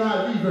this in the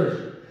NIV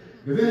version.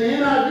 Because in the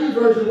NIV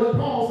version, what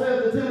Paul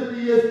says to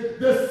Timothy is,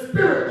 the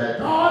spirit that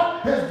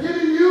God has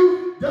given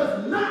you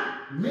does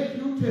not make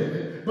you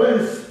timid, but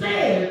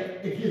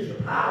instead, it gives you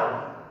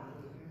power.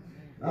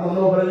 I don't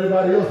know about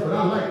anybody else, but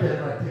I like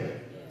that right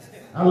there.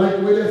 I like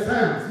the way that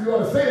sounds. You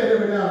ought to say that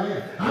every now and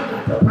then. I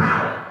got the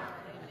power.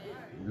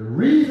 The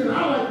reason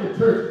I like the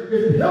church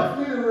is it helps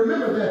me to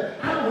remember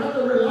that I don't have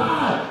to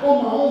rely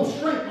on my own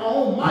strength, my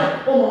own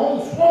might, or my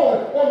own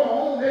sword, or my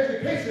own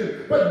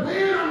education. But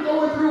when I'm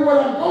going through what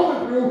I'm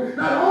going through,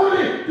 not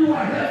only do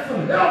I have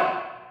some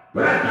help,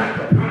 but I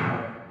got the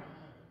power.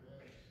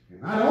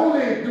 And not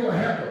only do I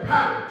have the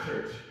power,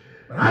 church,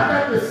 but I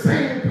got the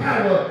same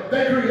power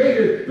that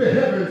created the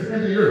heavens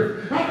and the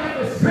earth. I got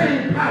the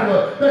same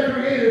power that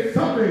created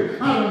something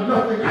out of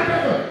nothing. I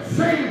got the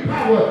same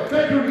power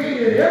that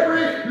created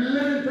every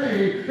living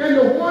thing. And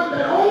the one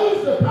that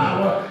owns the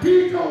power,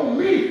 he told me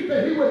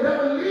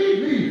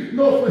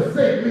nor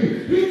forsake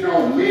me. He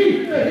told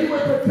me that he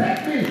would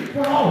protect me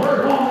from all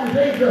hurt, harm, and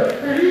danger.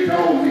 And he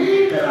told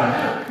me that I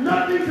have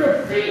nothing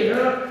to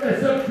fear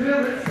except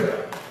fear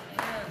itself.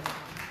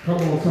 Come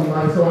on,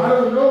 somebody. So I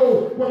don't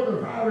know what the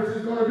virus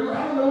is going to do.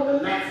 I don't know what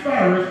the next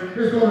virus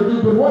is going to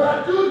do. But what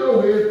I do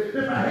know is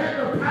if I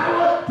had the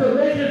power to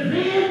make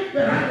it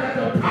then I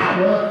got the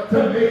power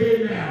to make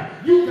it now.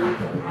 You got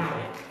the power.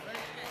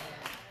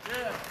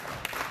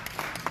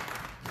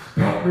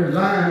 Stop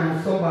relying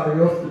on somebody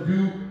else to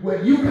do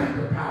what you got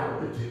the power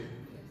to do.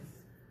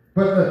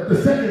 But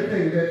the second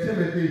thing that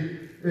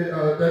Timothy,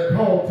 that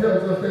Paul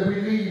tells us that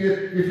we need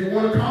if you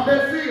want to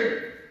combat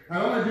fear,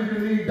 not only do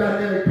you need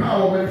dynamic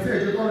power, but he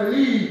says you're going to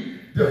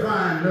need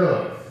divine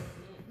love.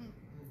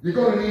 You're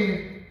going to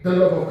need the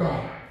love of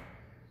God.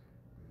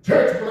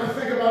 Church, when I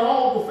think about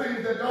all the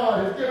things that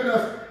God has given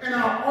us in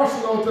our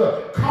arsenal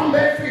to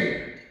combat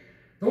fear,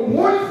 the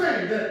one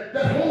thing that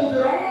holds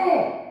it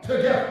all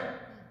together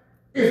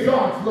is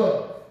God's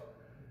love.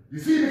 You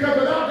see, because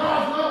without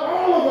God's love,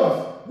 all of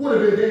us would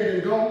have been dead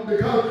and gone,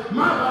 because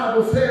my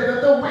Bible says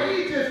that the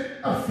wages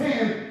of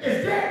sin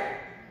is death.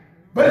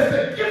 But it's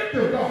the gift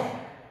of God.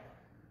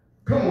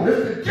 Come on,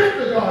 it's the gift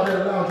of God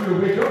that allows you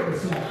to wake up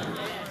this morning.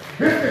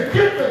 It's the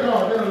gift of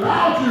God that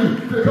allows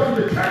you to come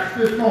to church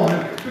this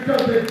morning,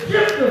 because the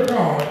gift of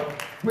God,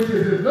 which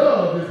is his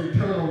love, is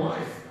eternal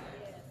life.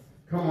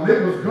 Come on,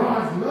 it was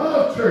God's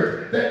love,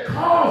 church, that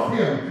caused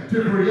him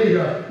to create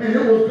us. And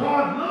it was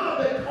God's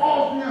love that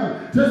caused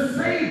him to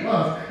save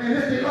us. And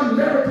it's the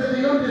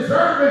unmerited, the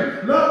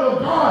undeserving love of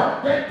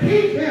God that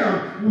keeps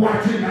him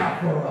watching out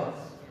for us.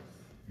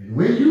 And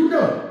when you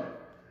know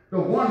the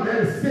one that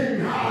is sitting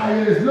high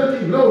and is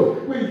looking low,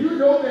 when you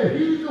know that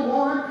he's the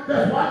one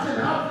that's watching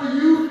out for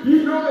you,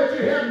 you know that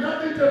you have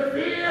nothing to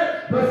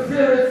fear but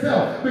fear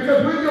itself.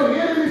 Because when your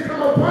enemies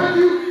come upon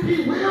you,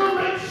 he will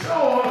make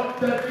sure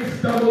that they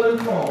stumble and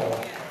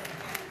fall.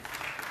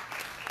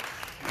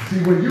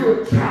 See, when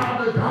you're a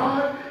child of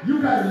God,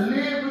 you got to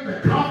live with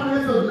the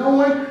confidence of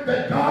knowing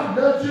that God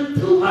loves you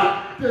too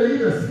much to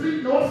either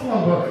sleep nor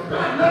slumber.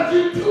 God loves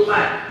you too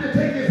much to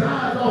take his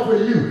eyes off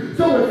of you.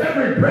 So with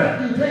every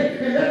breath you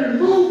take and every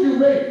move you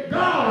make,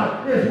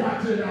 God is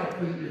watching out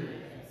for you.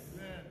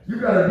 You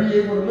got to be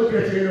able to look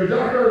at your enemies.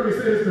 Y'all heard me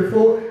say this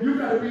before. You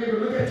got to be able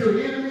to look at your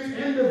enemies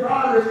and the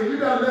virus, and you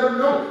got to let them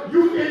know,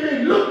 it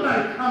may look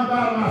like I'm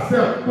by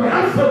myself, but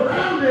I'm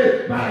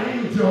surrounded by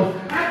angels.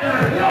 I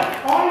got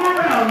help all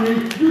around me.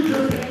 You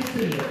just can't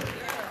see it.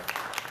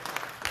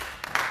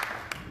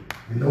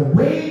 And the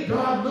way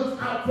God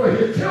looks out for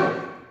his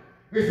children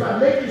is by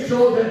making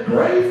sure that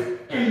grace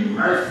and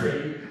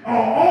mercy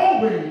are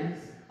always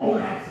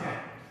on our side.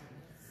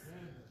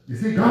 You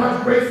see,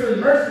 God's grace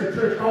and mercy,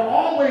 church, are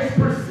always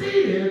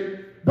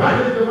preceded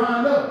by his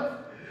divine love.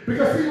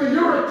 Because see, when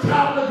you're a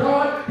child of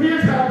God,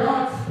 here's how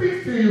God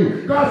speaks to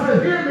you. God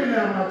says, hear me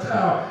now, my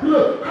child.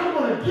 Look, I'm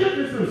going to give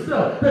you some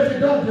stuff that you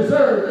don't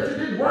deserve, that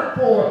you didn't work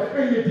for,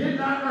 and you did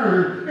not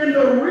earn. And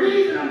the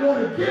reason I'm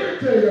going to give it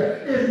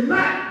to you is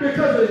not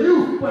because of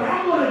you, but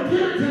I'm going to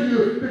give it to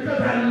you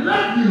because I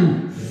love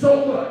you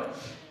so much.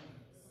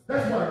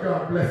 That's why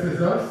God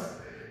blesses us.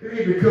 It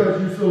ain't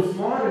because you're so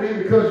smart. It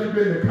ain't because you've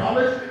been to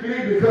college. It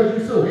ain't because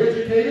you're so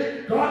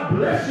educated. God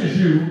blesses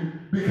you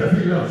because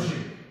he loves you.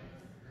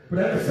 But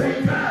at the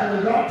same time,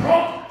 when God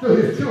talks to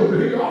his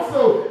children, he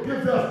also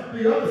gives us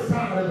the other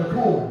side of the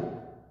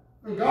coin.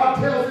 And God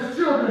tells his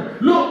children,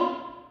 look,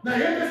 now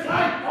in this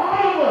life,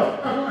 all of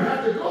us are going to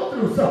have to go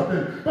through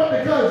something. But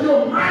because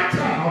you're my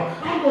child,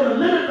 I'm going to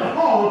limit the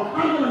harm,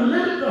 I'm going to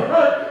limit the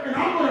hurt, and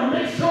I'm going to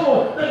make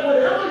sure that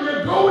whatever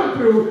you're going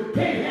through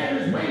can't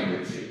have his way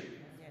with you.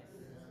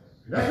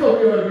 That's what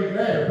we ought to be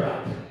glad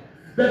about.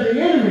 That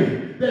the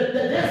enemy, that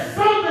there's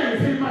some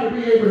things he might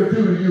be able to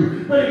do to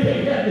you, but he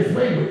can't have his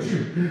way with you.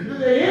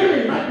 The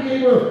enemy might be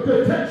able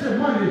to touch your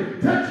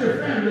money, touch your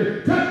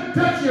family,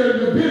 touch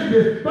your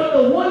business,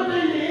 but the one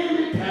thing the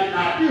enemy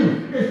cannot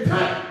do is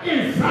touch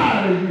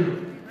inside of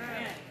you.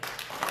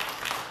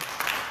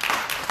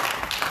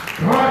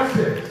 God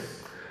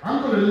says,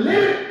 I'm going to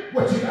limit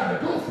what you got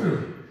to go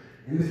through.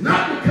 And it's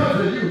not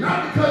because of you,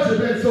 not because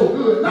you've been so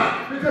good,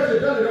 not because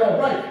you've done it all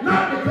right,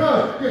 not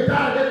because you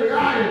dotted every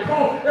I and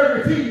crossed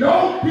every T.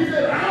 No, he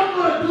said, I'm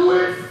going to do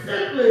it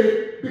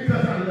simply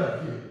because I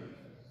love you.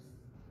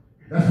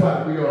 That's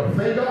why we ought to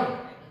thank God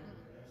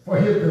for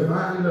his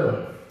divine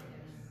love.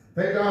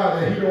 Thank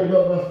God that he don't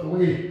love us the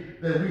way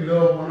that we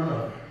love one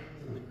another.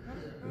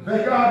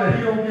 Thank God that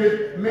he don't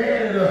get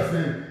mad at us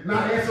and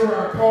not answer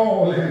our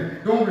call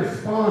and don't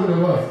respond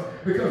to us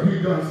because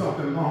we've done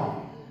something wrong.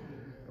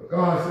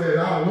 God said,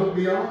 I'll look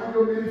beyond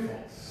your many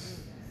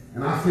faults,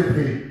 and I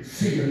simply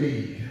see your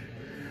need.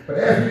 But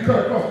as we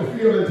cut across the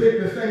field and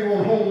take this thing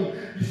on home,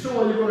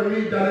 you're going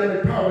to need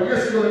dynamic power.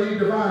 Yes, you're going to need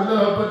divine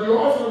love, but you're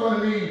also going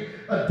to need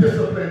a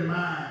disciplined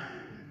mind.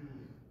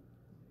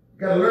 You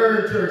got to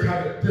learn, church,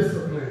 how to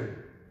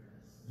discipline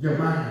your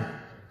mind.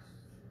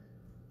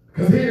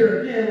 Because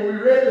here again, when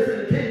we read this in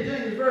the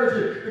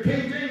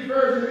King James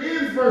Version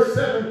ends verse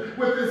 7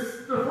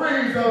 with the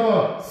phrase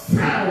of a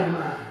sound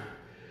mind.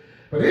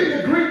 But in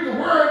the Greek, the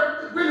word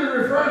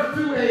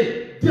to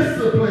a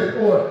disciplined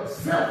or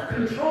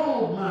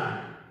self-controlled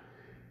mind.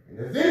 And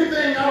if there's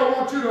anything I don't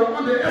want you to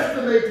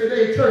underestimate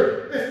today,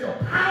 church, it's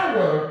the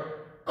power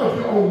of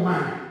your own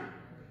mind.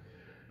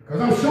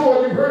 Because I'm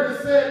sure you've heard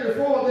it said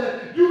before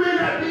that you may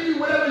not be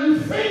whatever you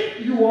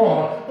think you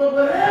are, but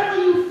whatever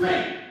you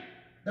think,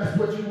 that's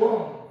what you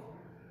are.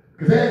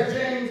 Because as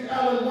James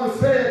Allen once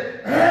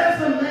said,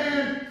 as a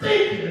man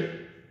thinketh,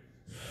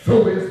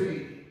 so is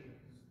he.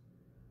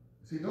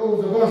 See,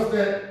 those of us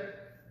that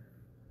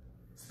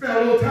spend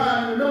a little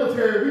time in the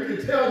military, we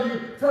can tell you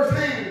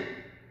firsthand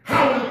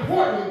how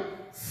important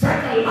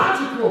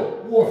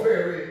psychological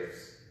warfare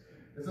is.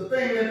 It's a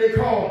thing that they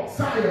call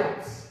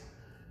psyops.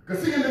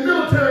 Because see, in the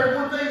military,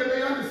 one thing that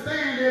they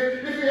understand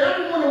is if you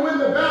ever want to win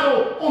the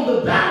battle on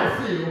the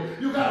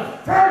battlefield, you got to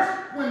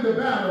first win the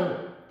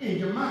battle in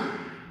your mind.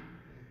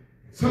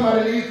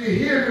 Somebody needs to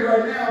hear me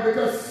right now,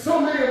 because so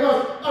many of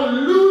us are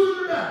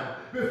losing the battle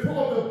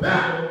before the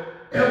battle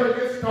ever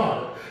gets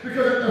started.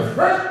 Because at the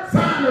first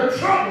sign of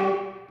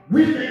trouble,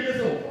 we think it's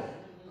over.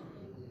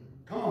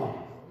 Come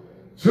on.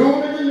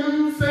 Soon as the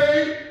news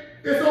say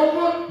it's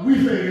over, we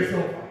think it's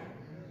over.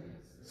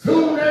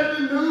 Soon as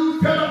the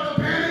news tell us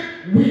to panic,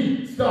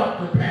 we start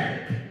to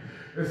panic.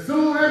 As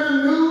soon as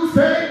the news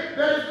say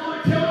that it's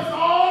going to kill us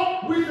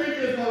all, we think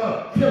it's going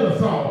to kill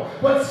us all.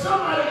 But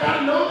somebody got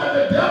to know that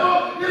the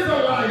devil is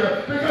a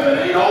liar, because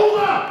it ain't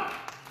over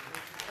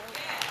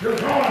till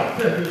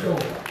God says it's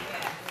over.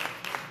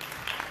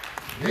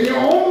 In your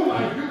own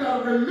life, you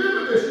got to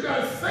remember this. You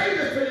got to say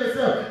this to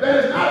yourself,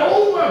 that it's not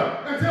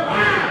over until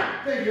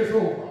I think it's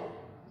over.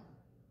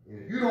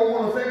 If you don't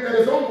want to think that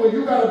it's over,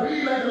 you got to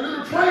be like the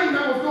little train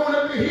that was going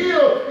up the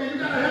hill, and you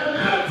got to have an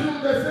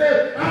attitude that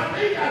says, I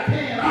think I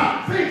can,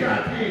 I think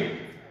I can.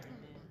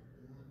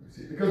 You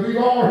see, because we've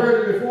all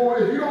heard it before,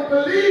 if you don't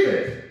believe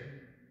it,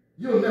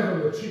 you'll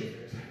never achieve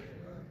it.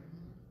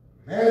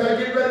 As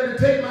I get ready to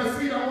take my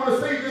seat, I want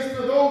to say this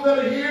to those that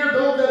are here,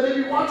 those that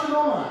may be watching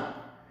online.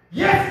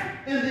 Yes,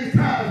 in these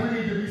times we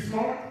need to be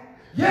smart.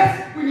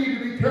 Yes, we need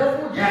to be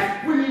careful.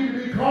 Yes, we need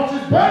to be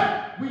cautious,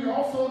 but we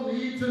also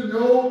need to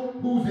know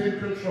who's in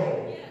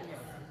control.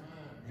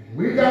 And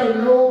we got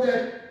to know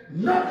that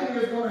nothing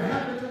is going to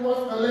happen to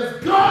us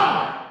unless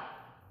God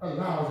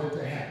allows it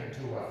to happen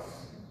to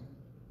us.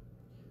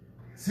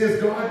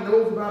 Since God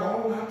knows about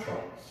all our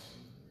troubles.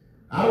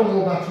 I don't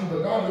know about you,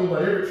 but God knows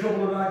about every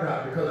trouble that I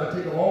got, because I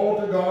take them all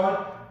to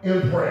God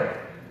in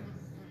prayer.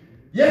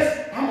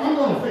 Yes, I'm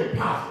going to think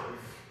positive.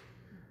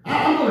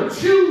 I'm going to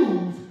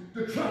choose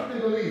to trust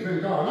and believe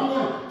in God. I'm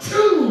going to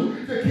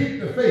choose to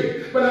keep the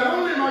faith. But not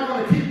only am I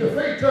going to keep the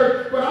faith,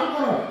 church, but I'm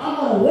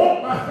going to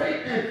walk by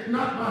faith and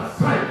not by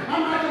sight.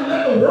 I'm not going to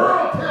let the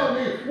world tell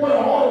me what I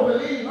ought to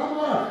believe. I'm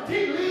going to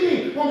keep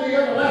leaning on the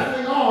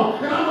everlasting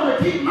arm, and I'm going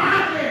to keep my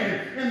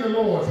hand in the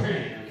Lord's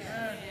hands.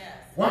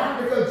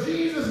 Why? Because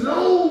Jesus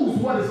knows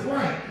what it's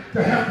like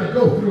to have to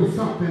go through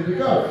something.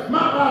 Because my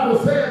Bible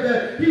said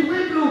that he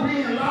went through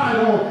being lied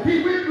on.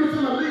 He went through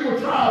some illegal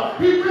trial.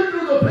 He went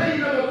through the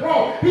pain of the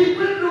cross. He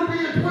went through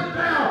being put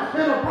down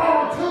in a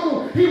borrowed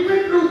tomb. He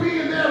went through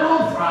being there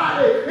on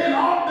Friday and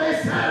all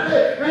day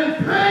Saturday.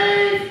 And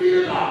praise be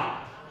to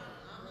God,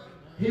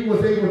 he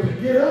was able to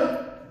get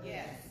up.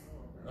 Yes.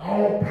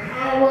 All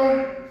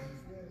power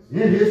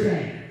in his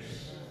hands.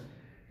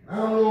 I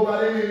don't know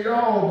about any of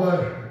y'all,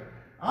 but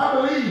I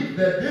believe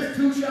that this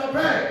too shall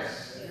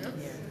pass.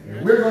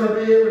 And we're going to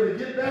be able to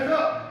get back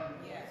up.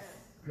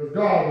 Because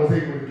God was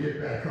able to get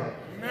back up.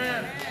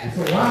 And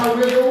so while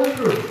we're going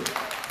through,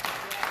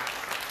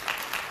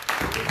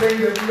 the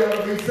thing that we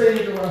ought to be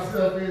saying to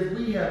ourselves is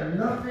we have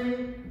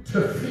nothing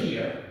to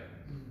fear.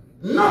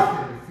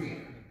 Nothing to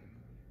fear.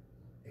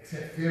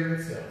 Except fear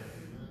itself.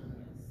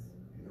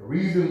 And the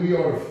reason we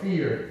ought to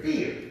fear,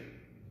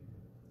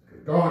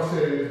 because God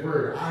said in his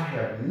word, I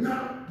have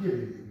not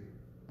given you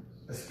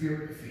a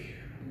spirit of fear.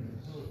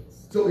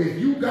 So if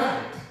you got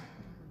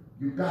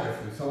it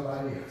from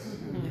somebody else.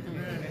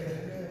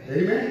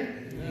 Amen?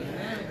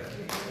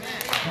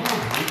 Come on.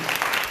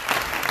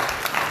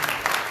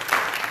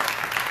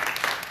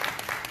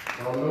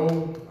 Y'all know,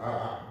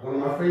 one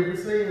of my favorite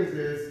sayings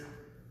is,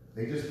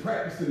 they just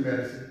practice in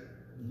medicine.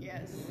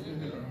 Yes.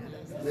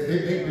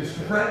 They just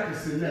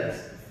practice in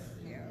medicine.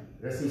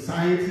 There's some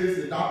scientists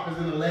and doctors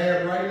in the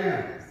lab right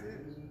now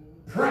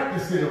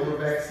practicing on a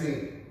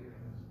vaccine.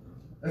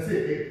 That's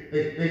it.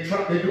 They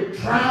do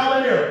trial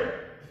and error,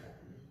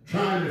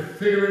 trying to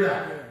figure it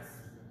out.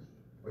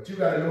 But you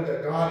got to know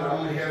that God not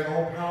only has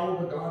all power,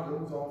 but God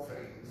knows all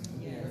things.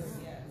 Yes.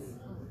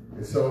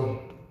 And so,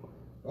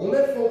 don't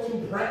let folks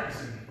who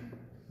practice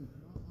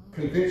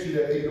convince you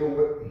that they know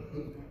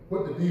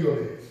what the deal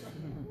is.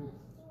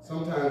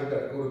 Sometimes you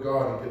got to go to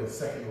God and get a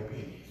second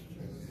opinion.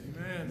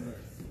 Amen.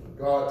 When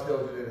God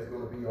tells you that it's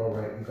going to be all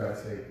right, you got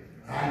to say,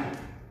 I know.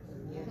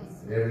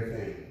 And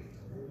everything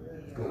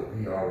is going to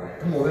be all right.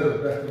 Come on, let us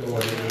bless the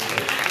Lord.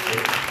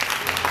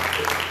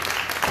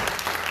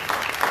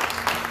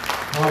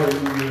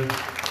 Hallelujah.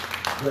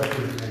 Bless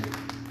his name.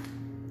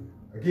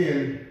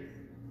 Again,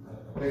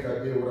 I think I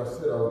did what I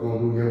said I was going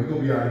to do. Yeah, we're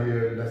going to be out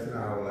here in less than an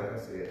hour, like I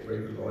said.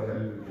 Praise the Lord.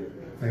 Hallelujah.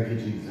 Thank you,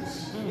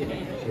 Jesus.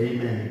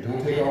 Amen.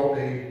 Don't take all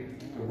day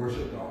to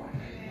worship God.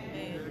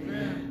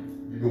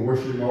 Amen. You've been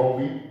worshiping all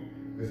week.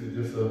 This is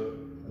just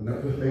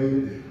another thing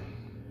to do.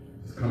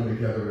 Just come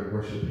together and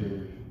worship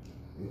Him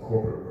in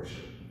corporate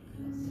worship.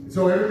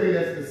 So everything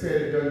that's been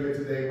said and done here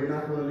today, we're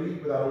not going to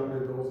leave without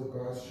opening the doors of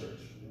God's church.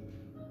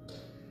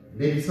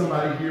 Maybe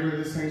somebody here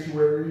in this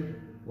sanctuary,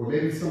 or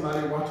maybe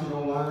somebody watching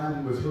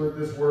online who has heard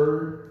this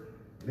word,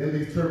 and in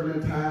these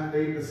turbulent times,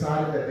 they've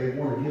decided that they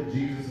want to give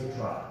Jesus a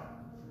try.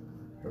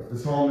 But the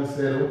psalmist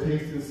said, "Oh,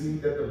 taste and see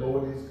that the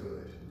Lord is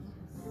good."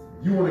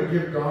 You want to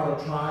give God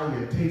a try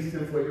and taste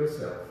Him for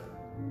yourself.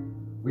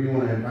 We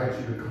want to invite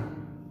you to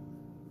come.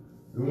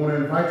 We want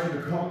to invite you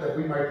to come that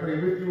we might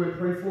pray with you and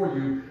pray for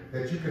you,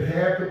 that you could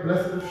have the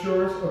blessed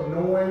assurance of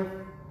knowing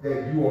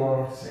that you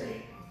are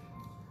saved.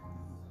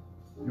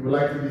 You would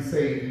like to be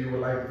saved, you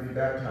would like to be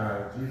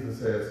baptized. Jesus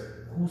says,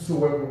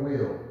 whosoever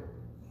will,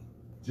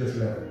 just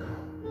let him come.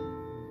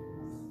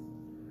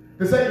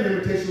 The second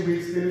invitation we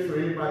extended for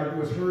anybody who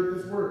has heard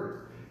this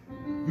word.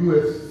 You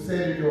have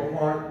said in your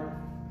heart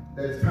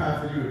that it's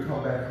time for you to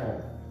come back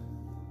home.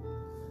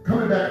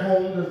 Coming back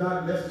home does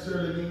not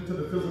necessarily mean to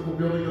the physical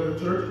building of the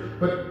church,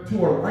 but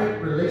to a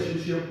right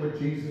relationship with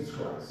Jesus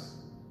Christ.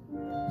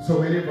 So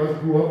many of us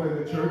grew up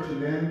in the church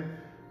and then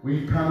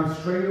we kind of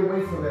strayed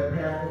away from that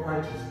path of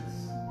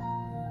righteousness.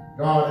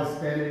 God is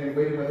standing and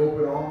waiting with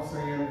open arms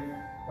saying,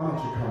 why don't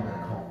you come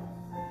back home?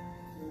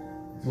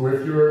 So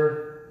if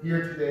you're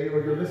here today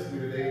or you're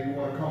listening today and you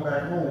want to come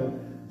back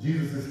home,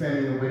 Jesus is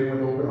standing and waiting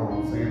with open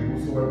arms saying,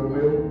 whosoever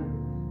will,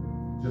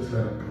 just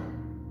let him come.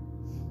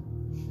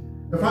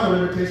 The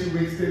final invitation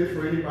we extended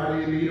for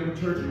anybody in need of a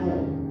church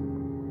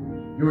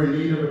home. You're in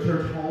need of a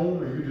church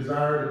home and you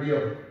desire to be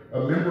a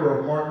member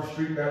of Martin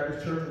Street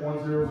Baptist Church,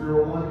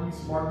 1001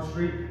 East Martin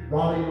Street,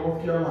 Raleigh,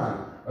 North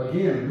Carolina.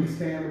 Again, we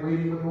stand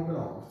waiting with open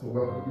arms to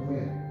welcome you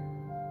in,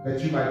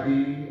 that you might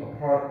be a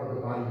part of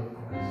the body of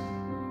Christ.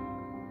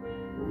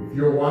 If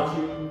you're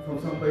watching from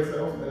someplace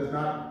else that is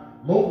not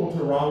local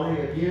to Raleigh,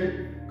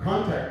 again,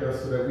 contact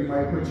us so that we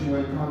might put you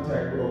in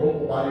contact with a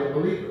local body of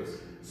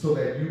believers so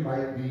that you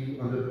might be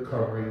under the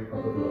covering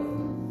of the blood.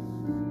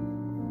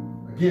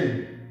 Again,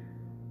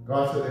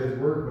 God said that His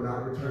word will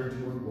not return to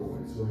Him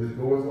void. So His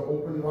doors are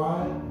open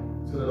wide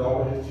so that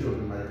all of His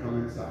children might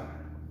come inside.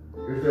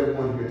 Is there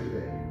one here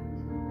today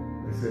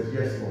that says,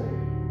 yes, Lord,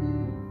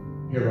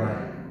 here I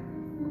am,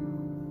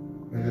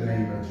 in the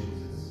name of Jesus.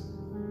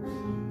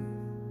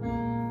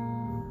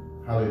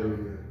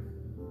 Hallelujah.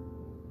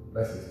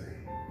 Bless His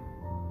name.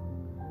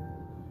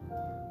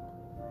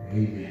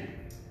 Amen.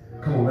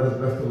 Come on, let us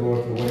bless the Lord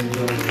for what He's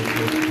done in this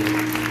place.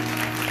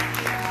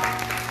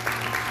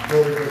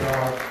 Glory to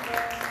God.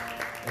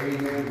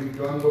 Amen. We've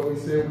done what we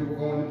said we were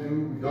going to do.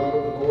 We've done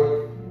what the Lord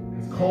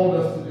has called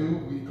us to do.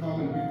 We've come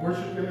and we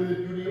worship Him in the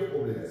beauty of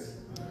holiness.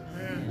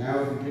 Now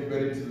as we get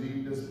ready to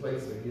leave this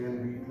place, again,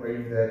 we pray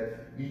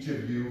that each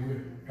of you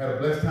had a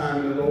blessed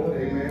time in the Lord.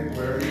 Amen.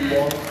 Wherever you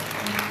are.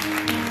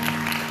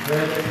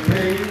 Glad that you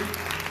came.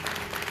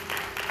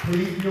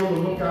 Please be on the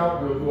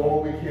lookout. We'll do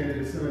all we can to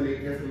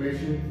disseminate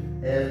information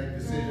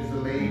as decisions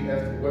are made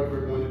as to what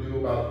we're going to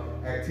do about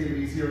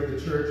activities here at the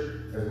church,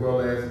 as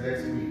well as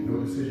next week.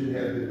 No decision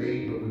has been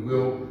made, but we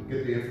will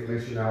get the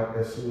information out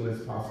as soon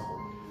as possible.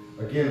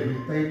 Again,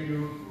 we thank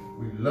you.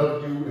 We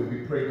love you, and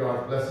we pray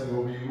God's blessing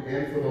over you.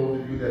 And for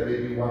those of you that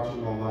may be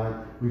watching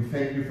online, we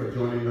thank you for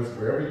joining us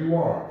wherever you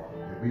are.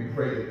 And we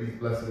pray that these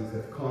blessings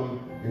have come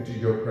into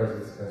your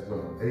presence as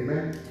well.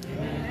 Amen?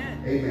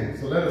 Amen. Amen.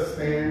 So let us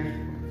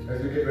stand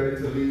as we get ready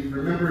to leave.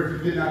 Remember, if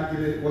you did not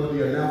get it, one of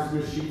the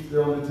announcement sheets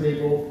there on the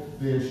table,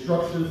 the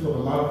instructions for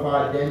the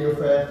modified Daniel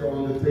fast are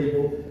on the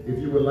table. If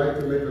you would like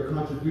to make a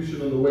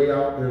contribution on the way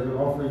out, there's an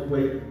offering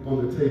plate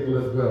on the table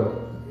as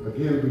well.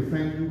 Again, we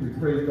thank you, we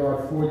praise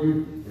God for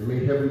you, and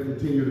may heaven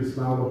continue to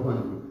smile upon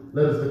you.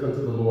 Let us look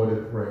unto the Lord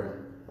in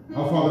prayer.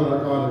 Our Father and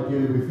our God,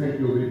 again, we thank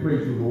you and we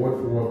praise you,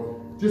 Lord, for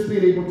just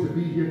being able to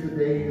be here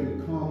today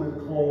and come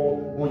and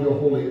call on your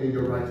holy and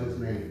your righteous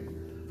name.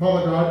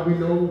 Father God, we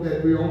know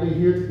that we're only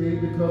here today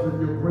because of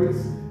your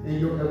grace and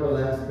your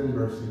everlasting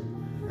mercy.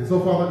 And so,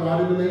 Father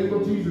God, in the name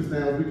of Jesus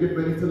now, as we get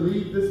ready to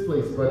leave this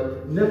place,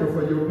 but never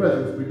for your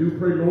presence, we do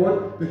pray,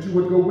 Lord, that you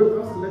would go with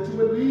us and that you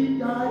would lead,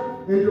 guide,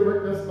 and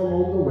direct us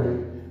along the way.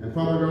 And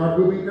Father God,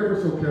 we'll be ever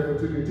so careful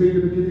to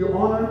continue to give you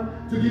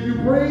honor, to give you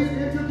praise,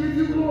 and to give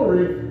you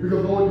glory,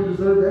 because, Lord, you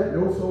deserve that,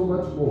 no so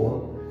much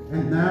more.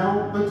 And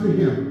now unto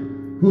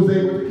him who's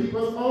able to keep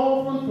us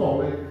all from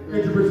falling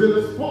and to present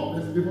us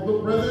faultless before the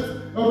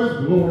presence of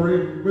his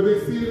glory with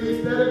exceeding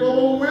ecstatic,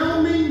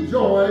 overwhelming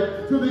joy,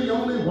 to the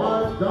only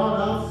wise God,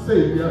 our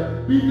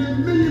Savior, be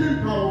dominion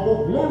and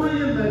power,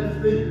 glory and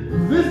majesty,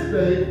 this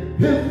day,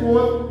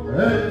 henceforth,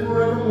 and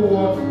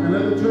forevermore. And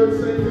let the church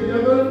say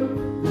together,